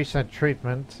the recent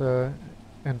treatment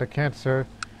and the cancer,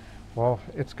 well,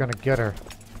 it's gonna get her.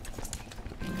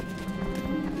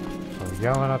 So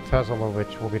Yelena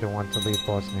Tezalovic will be the one to lead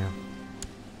Bosnia.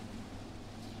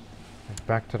 And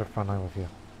back to the front line with you.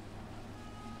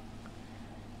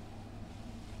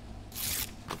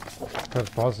 Because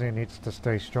Bosnia needs to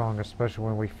stay strong, especially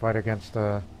when we fight against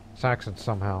the Saxons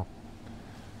somehow.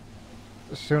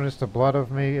 As soon as the blood of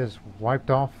me is wiped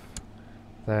off,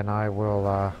 then I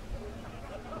will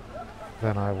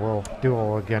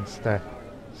duel against the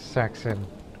Saxon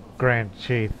Grand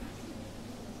Chief.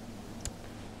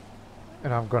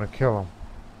 And I'm gonna kill him.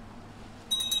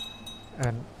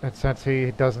 And since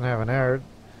he doesn't have an heir,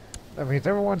 that means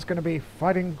everyone's gonna be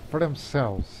fighting for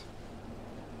themselves.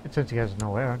 And since he has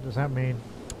no heir, does that mean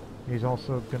he's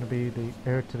also gonna be the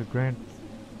heir to the Grand...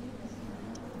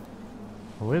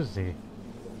 Who is he?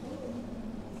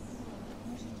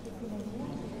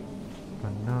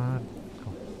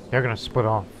 They're gonna split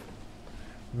off.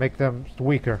 Make them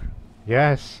weaker.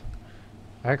 Yes.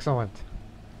 Excellent.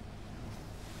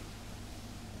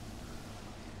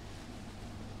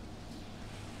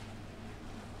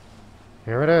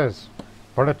 Here it is.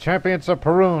 For the Champions of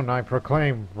Perun, I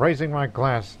proclaim, raising my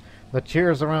glass. The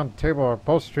cheers around the table are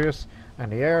boisterous,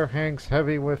 and the air hangs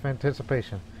heavy with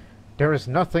anticipation. There is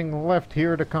nothing left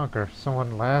here to conquer.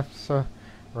 Someone laughs,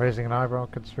 raising an eyebrow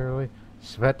conspiratorially.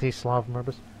 Vladislav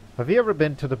murmurs, have you ever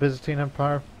been to the Byzantine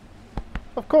Empire?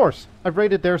 Of course. I've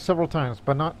raided there several times,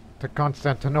 but not to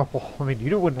Constantinople. I mean,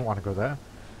 you wouldn't want to go there.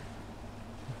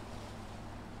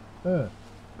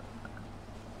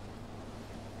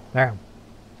 Damn.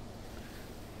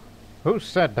 Who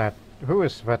said that? Who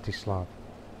is Vladislav?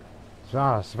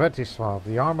 Ah, Vladislav,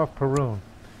 the arm of Perun.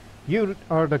 You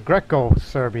are the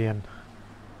Greco-Serbian.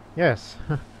 Yes.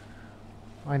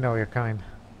 I know your kind.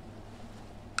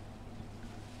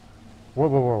 Whoa,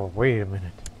 whoa, whoa, wait a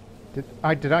minute.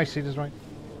 Did I see this right?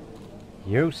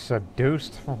 You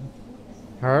seduced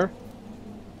her?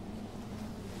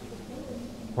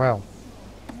 Well.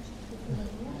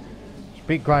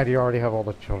 Be glad you already have all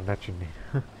the children that you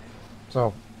need.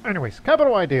 So, anyways,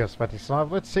 capital ideas,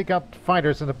 Vladislav. Let's seek out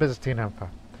fighters in the Byzantine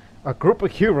Empire. A group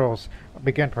of heroes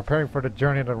began preparing for the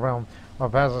journey to the realm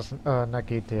of Azus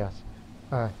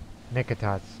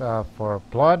Nikitas for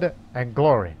blood and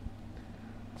glory.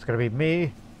 It's going to be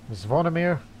me,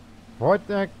 Zvonimir,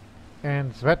 Wojtek,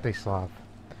 and Svetislav.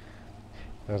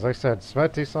 As I said,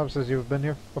 Svetislav says you've been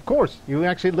here. Of course, you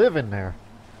actually live in there.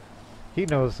 He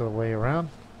knows the way around.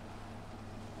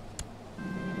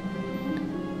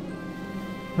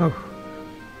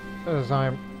 As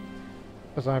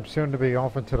I'm soon to be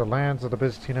off into the lands of the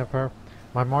Byzantine Empire,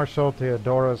 my Marshal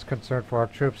Theodora is concerned for our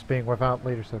troops being without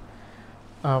leadership.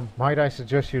 Might I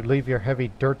suggest you leave your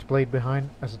heavy dirt blade behind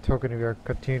as a token of your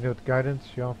continued guidance,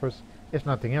 she offers. If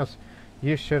nothing else,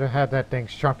 you should have had that thing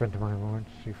sharpened, my lord,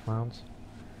 she frowns.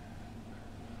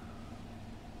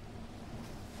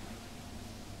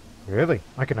 Really?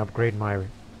 I can upgrade my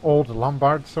old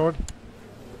Lombard sword?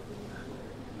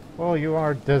 Well, you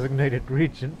are designated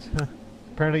regent.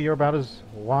 Apparently you're about as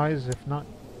wise, if not...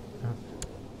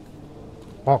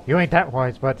 well, you ain't that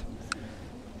wise, but...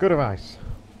 good advice.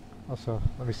 Also,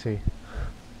 let me see.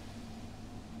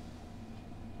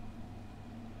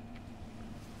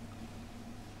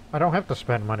 I don't have to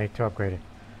spend money to upgrade it.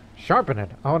 Sharpen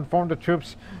it. I'll inform the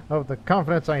troops of the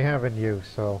confidence I have in you,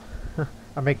 so...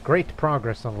 I make great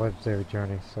progress on the legendary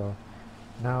journey, so...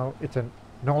 now it's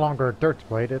no longer a dirt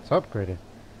blade, it's upgraded.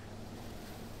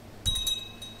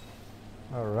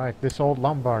 Alright, this old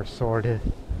Lombard sword.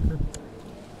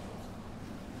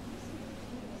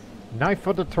 Knife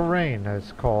of the Terrain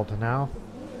is called now.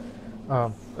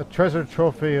 A treasure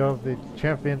trophy of the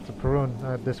Champions of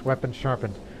Perun, this weapon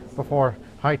sharpened, before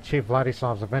High Chief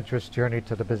Vladislav's adventurous journey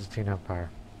to the Byzantine Empire.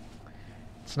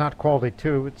 It's not quality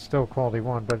 2, it's still quality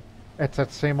 1, but it's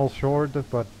that same old sword,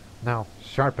 but now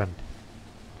sharpened.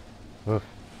 Oof.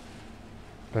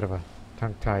 Bit of a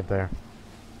tongue-tied there.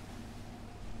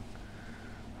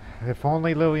 If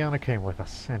only Liliana came with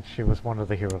us, and she was one of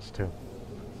the heroes too.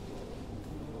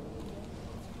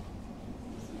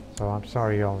 So I'm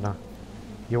sorry, Yelena.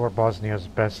 You were Bosnia's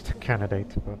best candidate,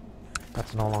 but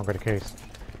that's no longer the case.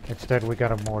 Instead, we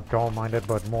got a more dull-minded,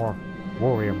 but more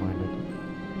warrior-minded.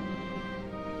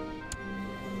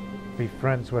 Be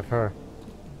friends with her.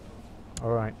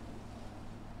 Alright.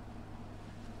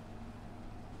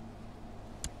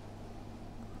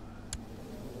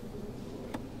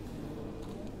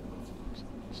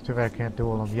 It's too bad I can't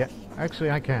duel them yet.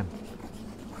 Actually, I can.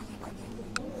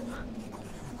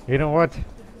 You know what?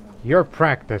 Your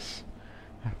practice.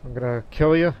 I'm gonna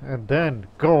kill you and then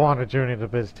go on a journey to the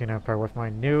Byzantine Empire with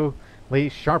my newly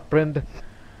sharpened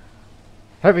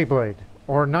heavy blade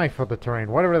or knife of the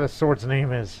terrain, whatever the sword's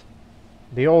name is.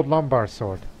 The old lumbar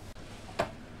sword.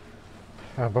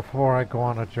 Before I go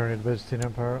on a journey to the Byzantine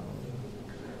Empire,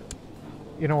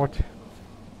 you know what?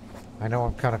 I know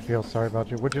I kind of feel sorry about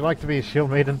you. Would you like to be a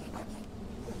shield maiden?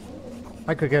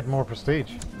 I could get more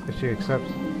prestige if she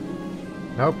accepts.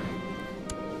 Nope.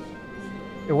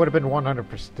 It would have been 100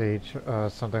 prestige,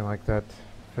 something like that,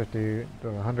 50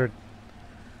 to 100,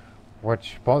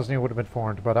 which Bosnia would have been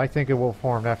formed, but I think it will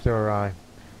form after I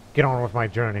get on with my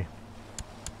journey.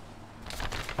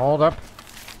 Hold up.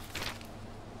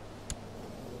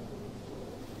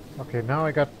 Okay, now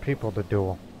I got people to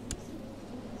duel.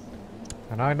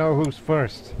 And I know who's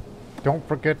first. Don't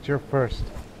forget you're first.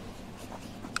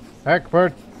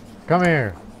 Egbert, come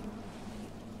here.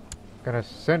 Gonna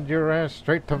send your ass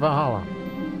straight to Valhalla.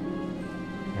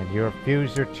 And you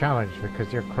refuse your challenge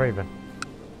because you're craven.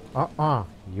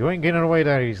 You ain't getting away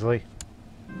that easily.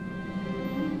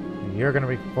 You're gonna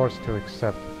be forced to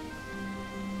accept.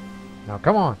 Now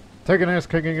come on, take an ass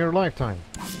kicking in your lifetime.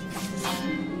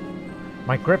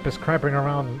 My grip is cramping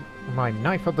around my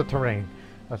knife of the terrain.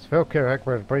 As Vilkir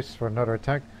Egbert braces for another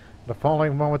attack, the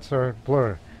following moments are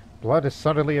blurred. Blood is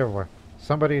suddenly everywhere.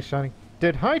 Somebody is shouting,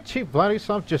 "Did High Chief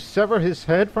Vladislav just sever his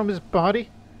head from his body?"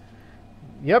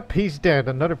 Yep, he's dead.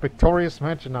 Another victorious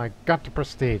match and I got the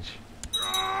prestige.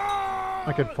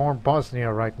 I could form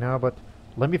Bosnia right now, but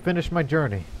let me finish my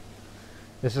journey.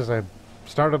 This is a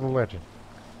start of the legend.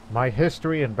 My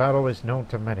history in battle is known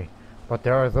to many, but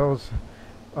there are those,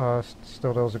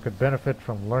 still those who could benefit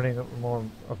from learning more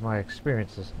of my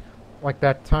experiences. Like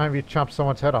that time you chopped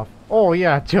someone's head off. Oh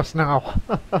yeah, just now.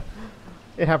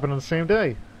 It happened on the same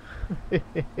day.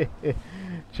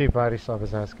 Chief Vladislav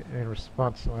is asking in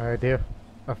response to my idea.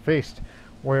 A feast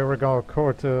where we go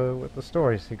accord to with the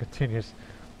stories. He continues.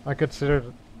 I consider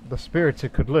the spirits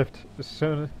it could lift as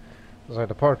soon as I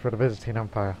depart for the Byzantine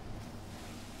Empire.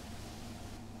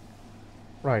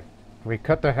 Right. We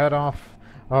cut the head off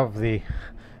of the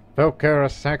Velkara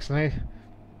Saxony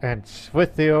and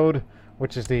Svithiode,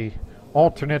 which is the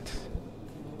alternate,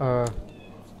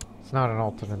 it's not an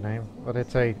alternate name, but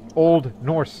it's a Old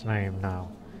Norse name now.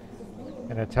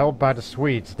 And it's held by the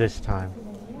Swedes this time.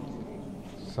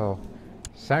 So,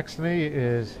 Saxony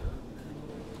is,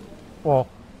 well,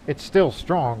 it's still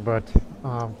strong, but,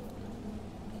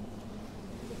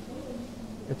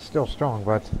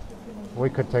 we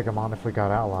could take him on if we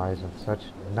got allies and such,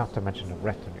 not to mention the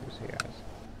retinues he has.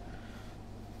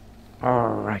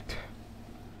 Alright.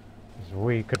 As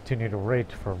we continue to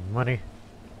raid for money.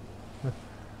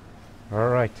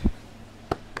 Alright.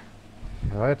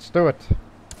 Let's do it.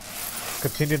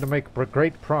 Continue to make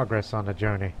great progress on the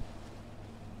journey.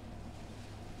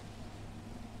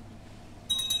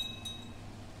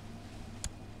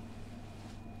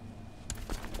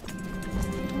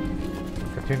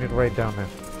 Continue to raid down there.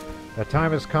 The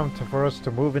time has come for us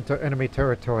to move into enemy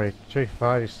territory. Chief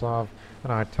Vladislav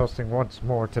and I are toasting once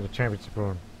more to the Champions of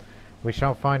Perun. We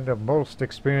shall find the most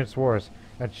experienced warriors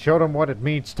and show them what it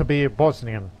means to be a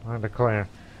Bosnian, I declare.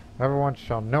 Everyone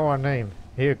shall know our name.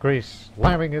 He agrees,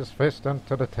 slamming his fist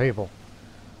onto the table.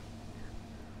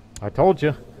 I told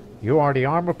you, you are the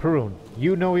arm of Perun.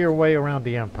 You know your way around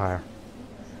the Empire.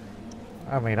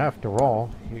 I mean, after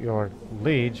all, your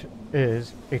liege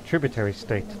is a tributary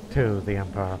state to the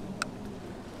Empire.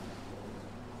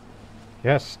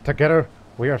 Yes, together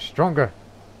we are stronger.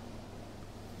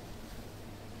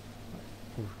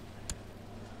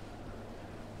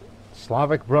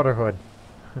 Slavic Brotherhood.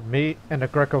 Me and the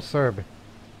Greco-Serb.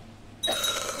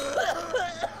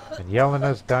 And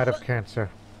Yelena's died of cancer.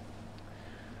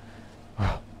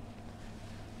 Well,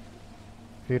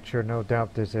 future no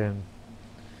doubt is in...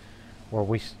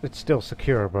 Well, it's still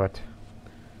secure, but...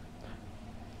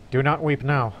 Do not weep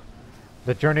now.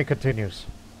 The journey continues.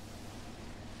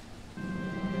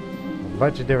 A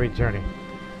legendary journey.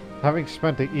 Having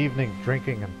spent the evening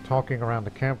drinking and talking around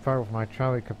the campfire with my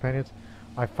traveling companions,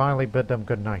 I finally bid them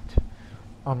good night.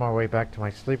 On my way back to my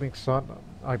sleeping spot,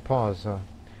 I pause.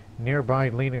 Nearby,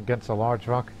 leaning against a large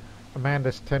rock, a man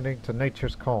is tending to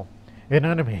nature's call. An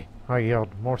enemy! I yelled,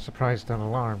 more surprised than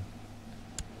alarmed.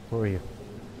 Who are you?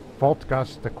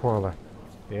 Voltgas the Quarreler,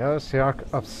 the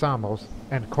Arsiarch of Samos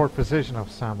and court physician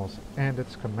of Samos, and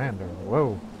its commander.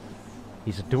 Whoa!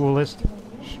 He's a duelist,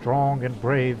 strong and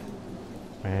brave,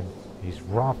 and he's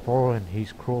wrathful and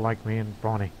he's cruel like me and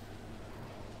brawny.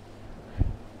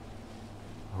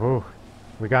 Oh,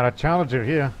 we got a challenger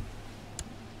here.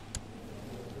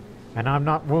 And I'm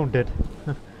not wounded.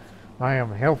 I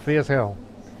am healthy as hell.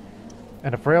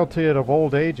 And the frailty of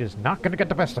old age is not going to get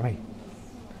the best of me.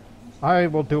 I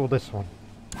will duel this one.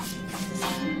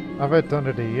 Of it,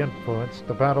 under the influence,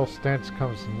 the battle stance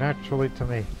comes naturally to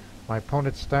me. My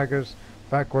opponent staggers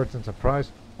backwards in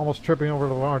surprise, almost tripping over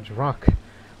the large rock.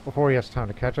 Before he has time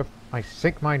to catch up, I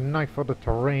sink my knife of the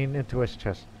terrain into his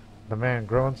chest. The man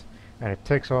groans, and it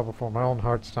takes a while before my own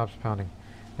heart stops pounding,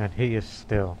 and he is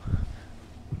still.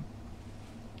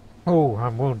 Oh,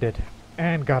 I'm wounded,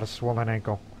 and got a swollen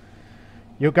ankle.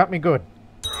 You got me good.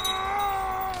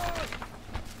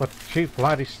 But Chief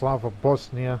Vladislav of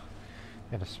Bosnia,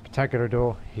 in a spectacular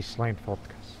duel, he's slain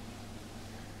Voltgas.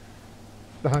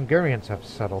 The Hungarians have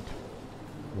settled.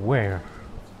 Where?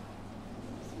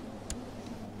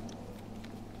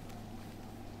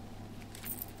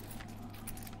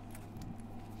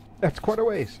 That's quite a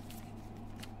ways.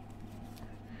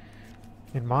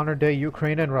 In modern-day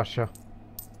Ukraine and Russia.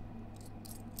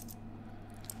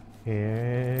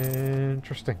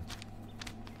 Interesting.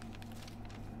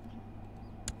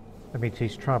 That means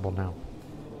he's tribal now.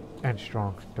 And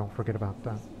strong. Don't forget about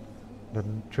that. The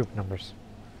troop numbers.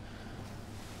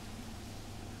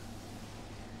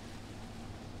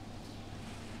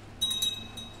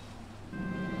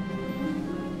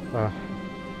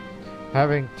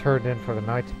 Having turned in for the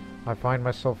night, I find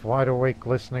myself wide awake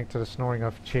listening to the snoring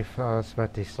of Chief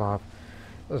Vladislav.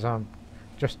 As I'm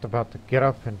just about to get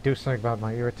up and do something about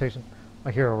my irritation,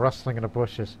 I hear a rustling in the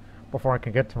bushes. Before I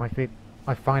can get to my feet,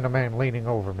 I find a man leaning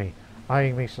over me,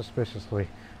 eyeing me suspiciously,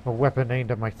 a weapon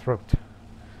aimed at my throat.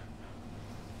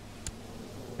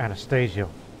 Anastasio,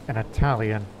 an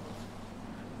Italian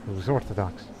who's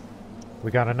Orthodox.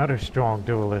 We got another strong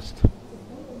duelist.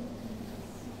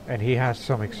 And he has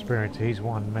some experience. He's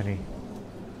won many.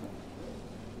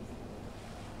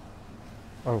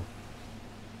 Oh.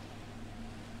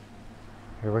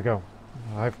 Here we go.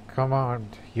 I've come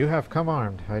armed. You have come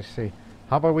armed. I see.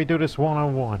 How about we do this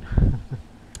one-on-one?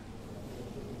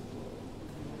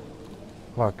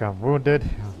 Look, I'm wounded.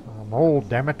 I'm old,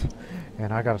 damn it.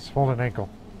 And I got a swollen ankle.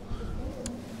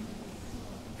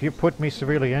 If you put me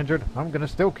severely injured, I'm gonna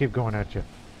still keep going at you.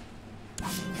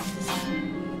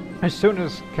 As soon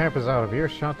as camp is out of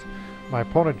earshot, my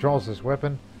opponent draws his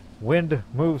weapon. Wind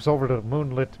moves over the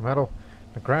moonlit meadow,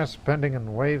 the grass bending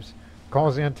in waves,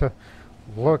 causing it to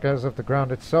look as if the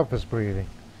ground itself is breathing.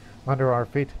 Under our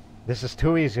feet, this is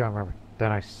too easy, I remember.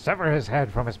 Then I sever his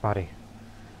head from his body.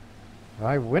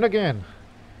 I win again.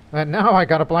 And now I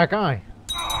got a black eye.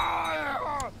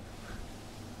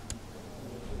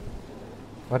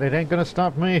 But it ain't gonna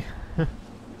stop me.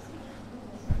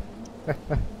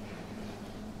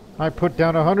 I put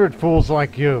down 100 fools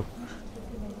like you.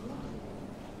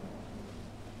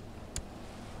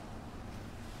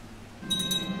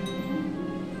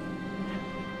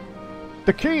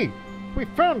 The key! We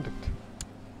found it!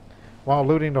 While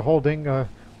looting the holding,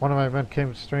 one of my men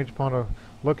came strange upon a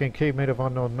looking key made of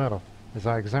unknown metal. As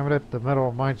I examined it, the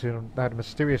metal reminds me of that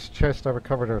mysterious chest I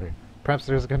recovered earlier. Perhaps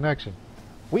there's a connection.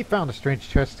 We found a strange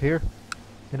chest here,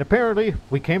 and apparently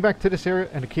we came back to this area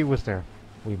and the key was there.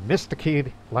 We missed the key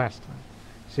last time.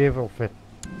 See if it'll fit.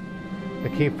 The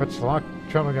key fits the lock,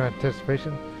 trembling in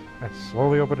anticipation, and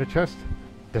slowly open the chest.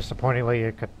 Disappointingly,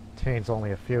 it contains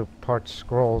only a few parched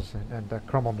scrolls and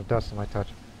crumbled to dust in my touch.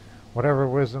 Whatever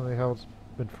wisdom it holds,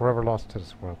 been forever lost to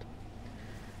this world.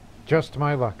 Just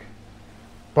my luck.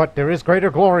 But there is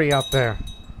greater glory out there.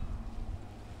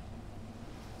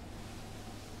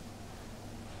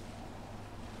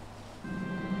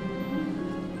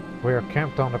 We are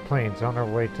camped on the plains on our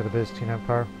way to the Byzantine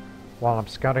Empire. While I'm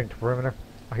scouting the perimeter,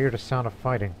 I hear the sound of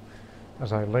fighting.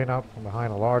 As I lean out from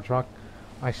behind a large rock,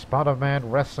 I spot a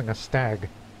man wrestling a stag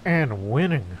and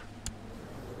winning.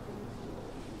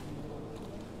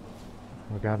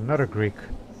 We got another Greek,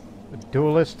 a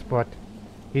duelist, but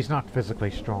He's not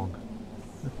physically strong.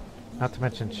 Not to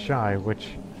mention shy, which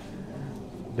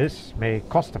this may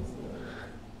cost him.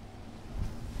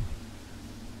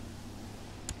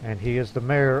 And he is the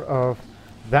mayor of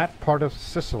that part of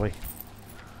Sicily.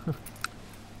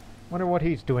 Wonder what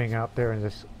he's doing out there in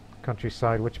this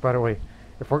countryside, which, by the way,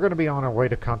 if we're going to be on our way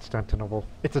to Constantinople,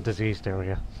 it's a diseased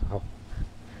area, so...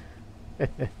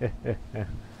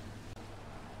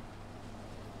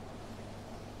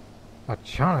 A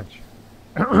challenge.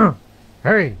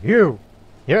 Hey, you!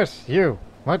 Yes, you!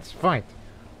 Let's fight!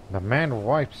 The man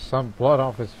wipes some blood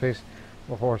off his face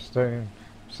before steadying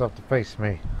himself to face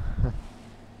me.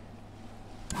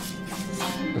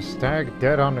 The stag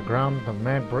dead on the ground, the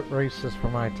man braces for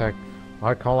my attack.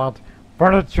 I call out,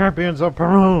 "For the Champions of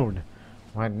Perun!"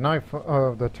 My knife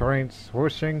of the terrain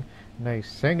swooshing, nay,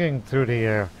 singing through the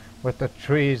air, with the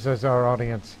trees as our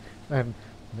audience, and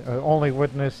only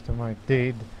witness to my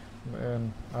deed,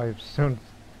 and I've soon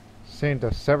seen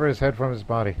to sever his head from his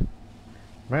body.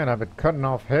 Man, I've been cutting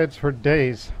off heads for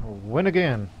days. Win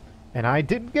again. And I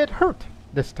didn't get hurt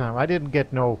this time. I didn't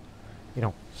get no,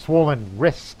 swollen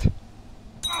wrist.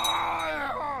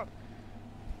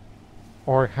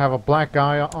 Or have a black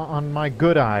eye on my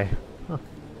good eye.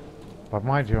 But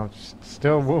mind you, I'm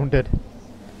still wounded.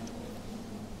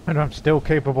 And I'm still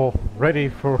capable, ready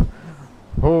for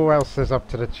who else is up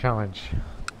to the challenge.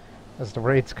 As the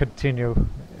raids continue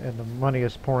and the money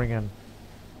is pouring in.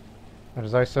 And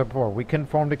as I said before, we can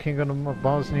form the Kingdom of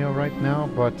Bosnia right now,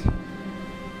 but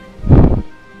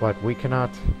we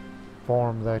cannot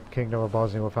form that Kingdom of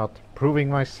Bosnia without proving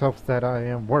myself that I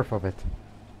am worth of it.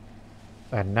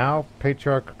 And now,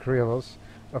 Patriarch Krilos,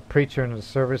 a preacher in the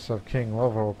service of King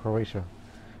Lovo of Croatia,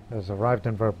 has arrived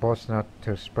in Bosnia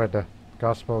to spread the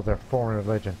gospel of their foreign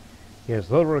religion. He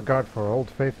has little regard for old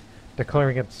faith,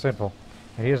 declaring it sinful,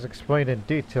 and he has explained in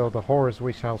detail the horrors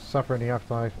we shall suffer in the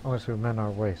afterlife unless we mend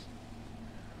our ways.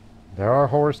 There are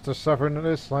horrors to suffer in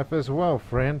this life as well,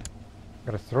 friend. I'm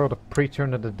gonna throw the preacher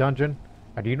into the dungeon.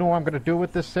 And do you know what I'm gonna do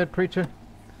with this said preacher?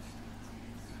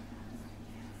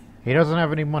 He doesn't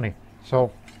have any money,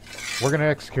 so we're gonna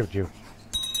execute you.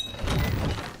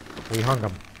 We hung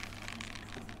him.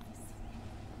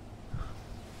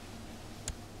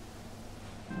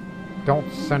 Don't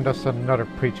send us another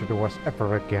preacher to us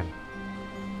ever again.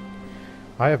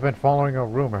 I have been following a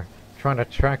rumor, trying to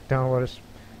track down what is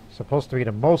supposed to be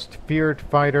the most feared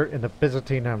fighter in the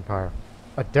Byzantine Empire.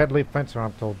 A deadly fencer,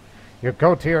 I'm told. You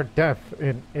go to your death,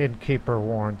 innkeeper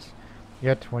warns.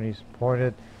 Yet, when he's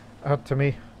pointed out to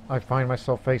me, I find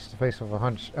myself face to face with a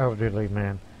hunched elderly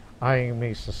man, eyeing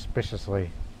me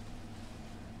suspiciously.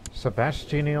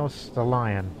 Sebastianios the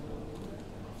Lion.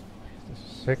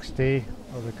 60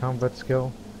 of the combat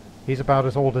skill. He's about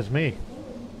as old as me.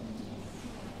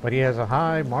 But he has a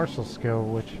high martial skill,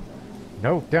 which,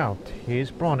 no doubt, he's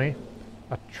brawny,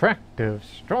 attractive,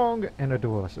 strong, and a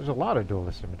duelist. There's a lot of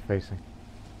duelists I've been facing.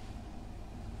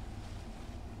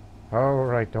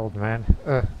 Alright, old man.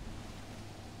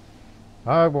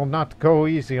 I will not go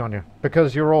easy on you,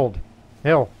 because you're old.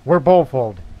 Hell, we're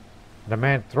bowfold. The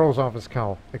man throws off his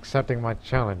cowl, accepting my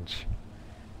challenge.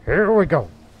 Here we go.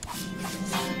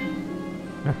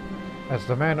 As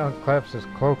the man unclaps his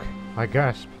cloak, I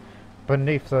gasp.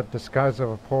 Beneath the disguise of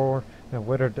a poor and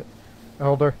withered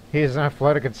elder, he is an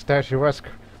athletic and statuesque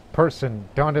person,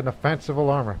 donned in a fanciful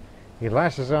armor. He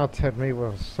lashes out at me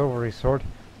with a silvery sword,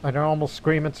 and I almost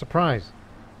scream in surprise.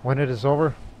 When it is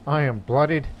over, I am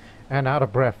bloodied and out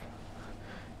of breath.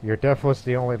 Your death was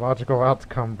the only logical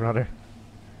outcome, brother.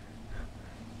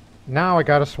 Now I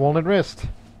got a swollen wrist,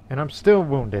 and I'm still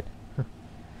wounded.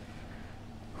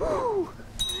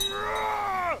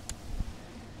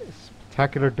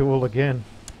 Spectacular duel again.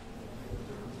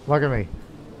 Look at me.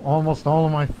 Almost all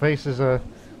of my face is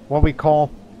what we call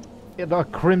a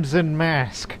crimson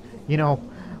mask. You know,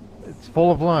 it's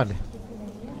full of blood.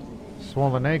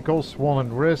 Swollen ankle,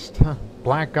 swollen wrist,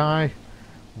 black eye,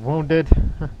 wounded.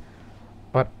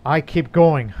 But I keep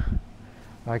going.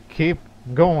 I keep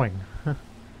going.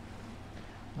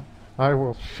 I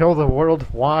will show the world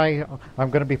why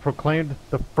I'm going to be proclaimed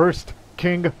the first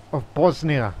king of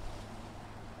Bosnia.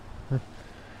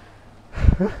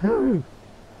 Come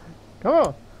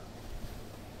on.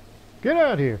 Get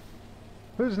out here.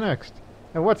 Who's next?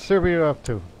 And what's Serbia up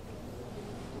to?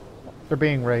 They're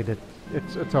being raided.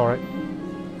 It's alright.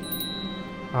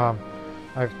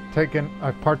 I've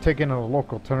partaken in a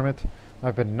local tournament.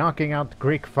 I've been knocking out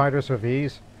Greek fighters with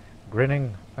ease.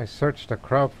 Grinning, I search the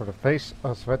crowd for the face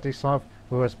of Vladislav,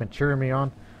 who has been cheering me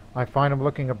on. I find him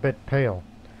looking a bit pale.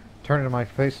 Turning to my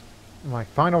face, my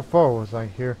final foe, as I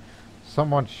hear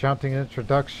someone shouting an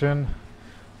introduction.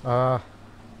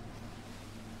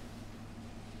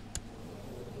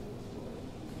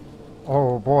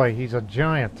 Oh boy, he's a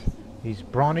giant. He's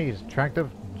brawny, he's attractive,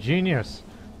 genius,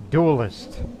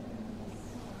 duelist.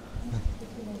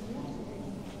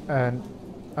 And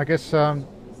I guess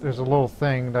there's a little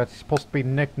thing that's supposed to be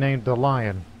nicknamed the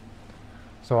Lion.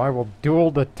 So I will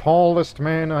duel the tallest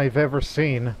man I've ever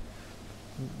seen.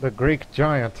 The Greek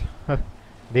giant.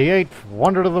 The 8th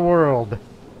wonder of the world.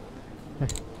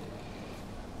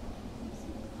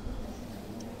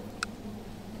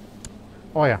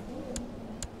 Oh yeah.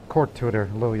 Court tutor,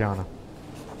 Liliana.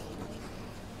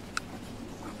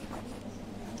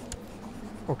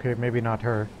 Okay, maybe not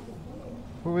her.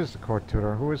 Who is the court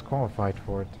tutor? Who is qualified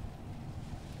for it?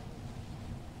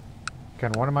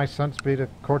 Can one of my sons be the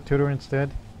court tutor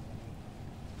instead?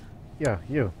 Yeah,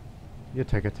 you. You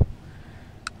take it.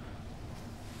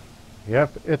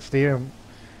 Yep, it's the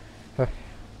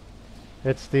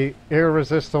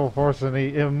irresistible force and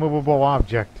the immovable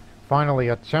object. Finally,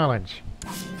 a challenge.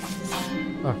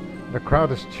 The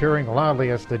crowd is cheering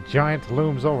loudly as the giant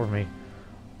looms over me.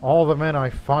 All the men I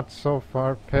fought so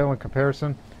far pale in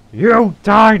comparison. You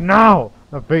die now!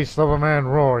 The beast of a man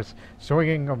roars,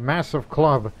 swinging a massive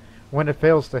club. When it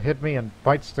fails to hit me and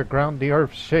bites the ground, the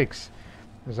earth shakes.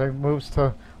 As I moves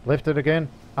to lift it again,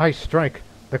 I strike.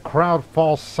 The crowd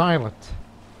falls silent.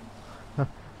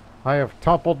 I have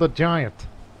toppled the giant.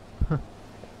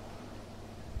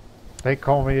 They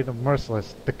call me the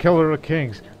Merciless, the Killer of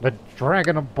Kings, the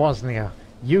Dragon of Bosnia.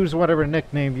 Use whatever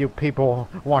nickname you people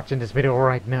watching this video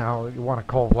right now you want to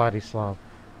call Vladislav.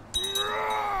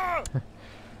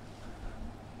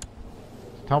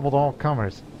 Toppled all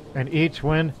comers, and each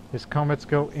win his combat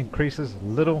skill increases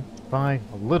little by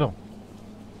little.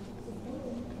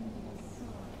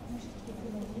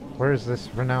 Where is this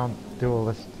renowned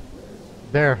duelist?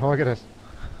 There, look at this.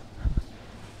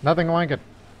 Nothing like it.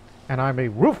 And I'm a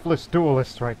ruthless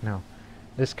duelist right now.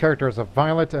 This character is a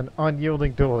violent and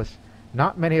unyielding duelist.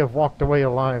 Not many have walked away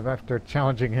alive after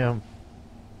challenging him.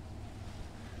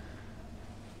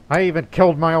 I even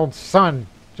killed my own son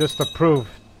just to prove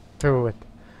to it.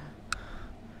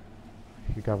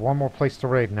 You got one more place to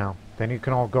raid now. Then you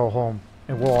can all go home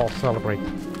and we'll all celebrate.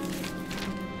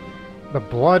 The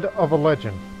blood of a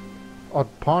legend.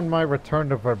 Upon my return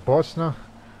to Verbosna,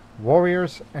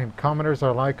 warriors and commoners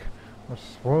alike will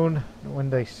swoon when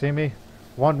they see me.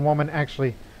 One woman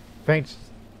actually faints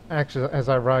as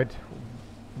I ride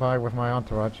by with my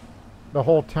entourage. The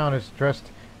whole town is dressed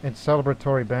in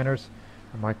celebratory banners,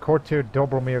 and my courtier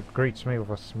Dobromir greets me with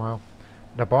a smile.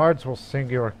 The bards will sing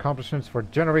your accomplishments for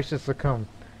generations to come.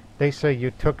 They say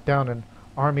you took down an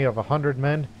army of 100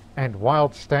 men and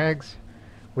wild stags.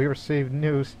 We received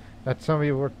news that some of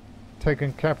you were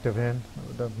taken captive in.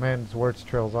 The man's words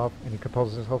trails off, and he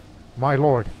composes himself. My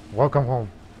lord, welcome home.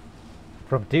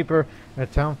 From deeper in the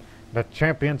town, the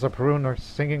Champions of Perun are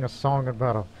singing a song of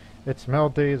battle. Its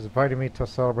melody is inviting me to a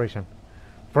celebration.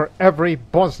 For every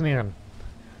Bosnian,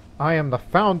 I am the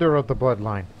founder of the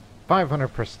Bloodline. 500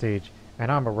 prestige, and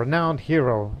I'm a renowned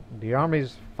hero. The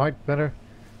armies fight better.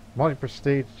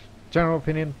 Multi-prestige, general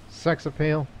opinion, sex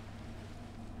appeal.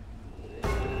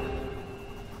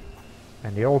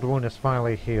 And the old wound is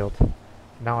finally healed.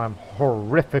 Now I'm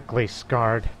horrifically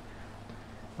scarred.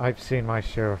 I've seen my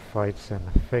share of fights, and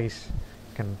the face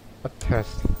can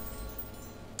attest.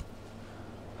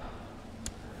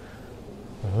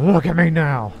 Look at me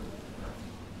now!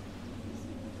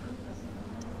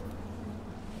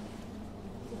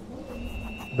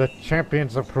 The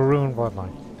Champions of Perun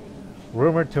Bloodline.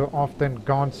 Rumored to have often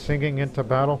gone singing into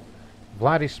battle,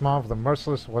 Vladislav the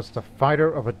Merciless was the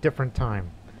fighter of a different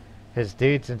time. His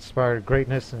deeds inspired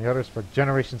greatness in the others for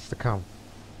generations to come.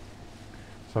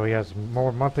 So he has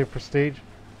more monthly prestige,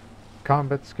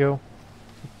 combat skill,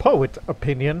 poet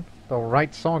opinion, they'll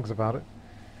write songs about it,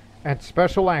 and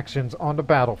special actions on the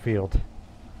battlefield.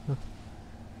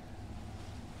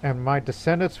 And my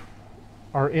descendants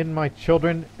are in my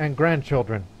children and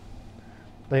grandchildren.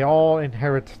 They all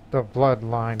inherit the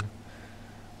bloodline.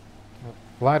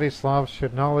 Vladislav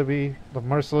should not only be the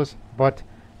Merciless, but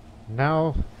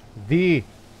now the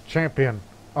Champion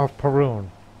of Perun.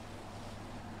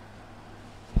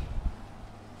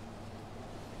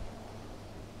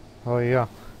 Oh yeah,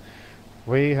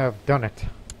 we have done it.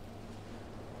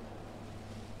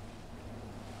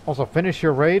 Also, finish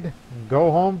your raid,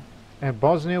 go home, and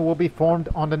Bosnia will be formed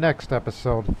on the next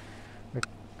episode.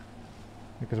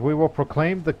 Because we will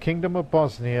proclaim the Kingdom of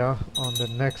Bosnia on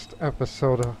the next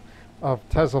episode of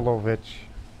Tezalovic.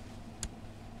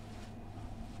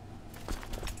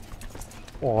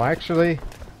 Well, actually,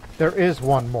 there is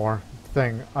one more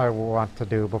thing I want to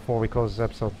do before we close this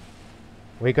episode.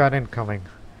 We got incoming.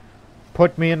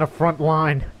 Put me in the front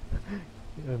line.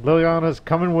 And Liliana's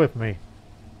coming with me.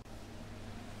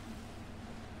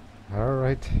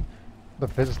 Alright. The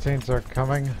Byzantines are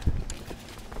coming.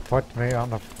 Put me on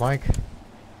the flank.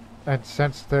 And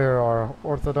since there are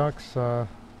Orthodox, what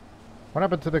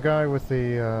happened to the guy with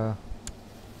the,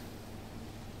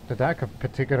 did that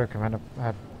particular command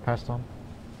had passed on?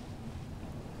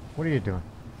 What are you doing?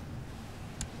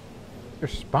 You're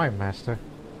spy master.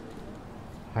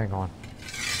 Hang on.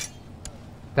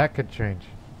 That could change.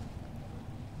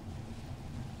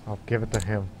 I'll give it to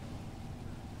him.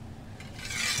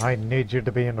 I need you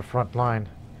to be in the front line.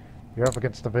 You're up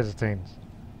against the Byzantines.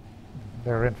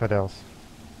 They're infidels.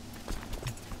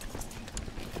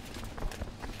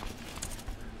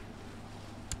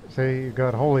 See, you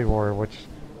got Holy Warrior, which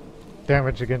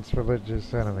damage against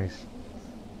religious enemies.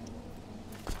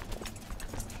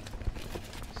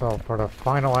 So for the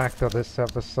final act of this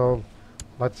episode,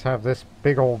 let's have this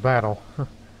big old battle.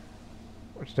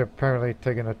 Which they're apparently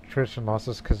taking attrition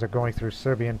losses because they're going through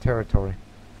Serbian territory.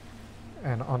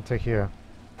 And onto here.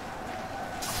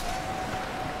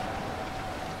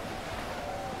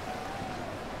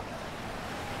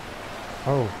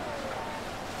 Oh,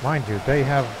 mind you, they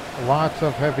have lots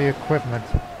of heavy equipment,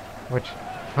 which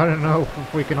I don't know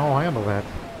if we can all handle that.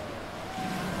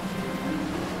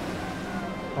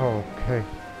 Okay,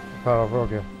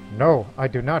 Rogia. No, I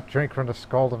do not drink from the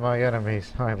skull of my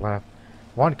enemies. I laugh.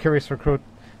 One curious recruit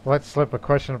let slip a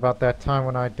question about that time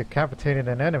when I decapitated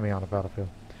an enemy on the battlefield.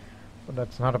 But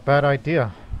that's not a bad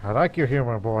idea. I like your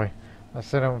humor, boy. I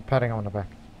said him, patting him on the back.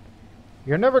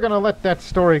 You're never gonna let that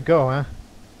story go, huh?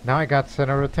 Now I got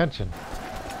center of attention.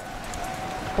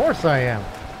 Of course I am.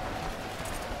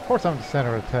 Of course I'm the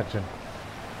center of attention.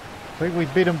 See, we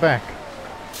beat him back.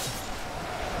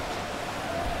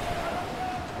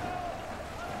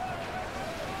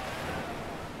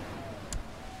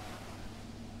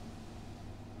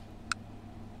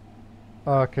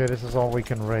 Okay, this is all we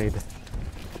can raid.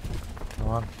 Come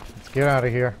on, let's get out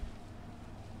of here.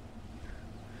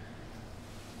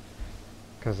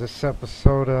 Because this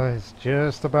episode is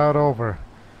just about over.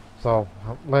 So,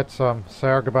 let's say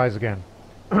our goodbyes again.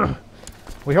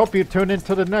 We hope you tune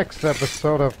into the next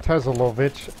episode of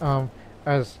Tezalovic,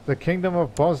 as the Kingdom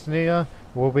of Bosnia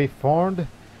will be formed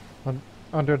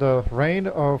under the reign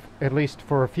of, at least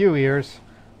for a few years,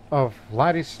 of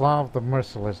Vladislav the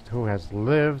Merciless, who has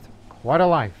lived quite a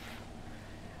life.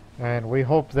 And we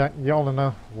hope that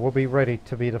Yelena will be ready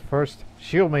to be the first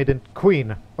Shield Maiden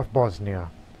Queen of Bosnia.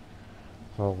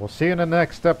 So we'll see you in the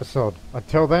next episode.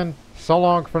 Until then, so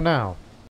long for now.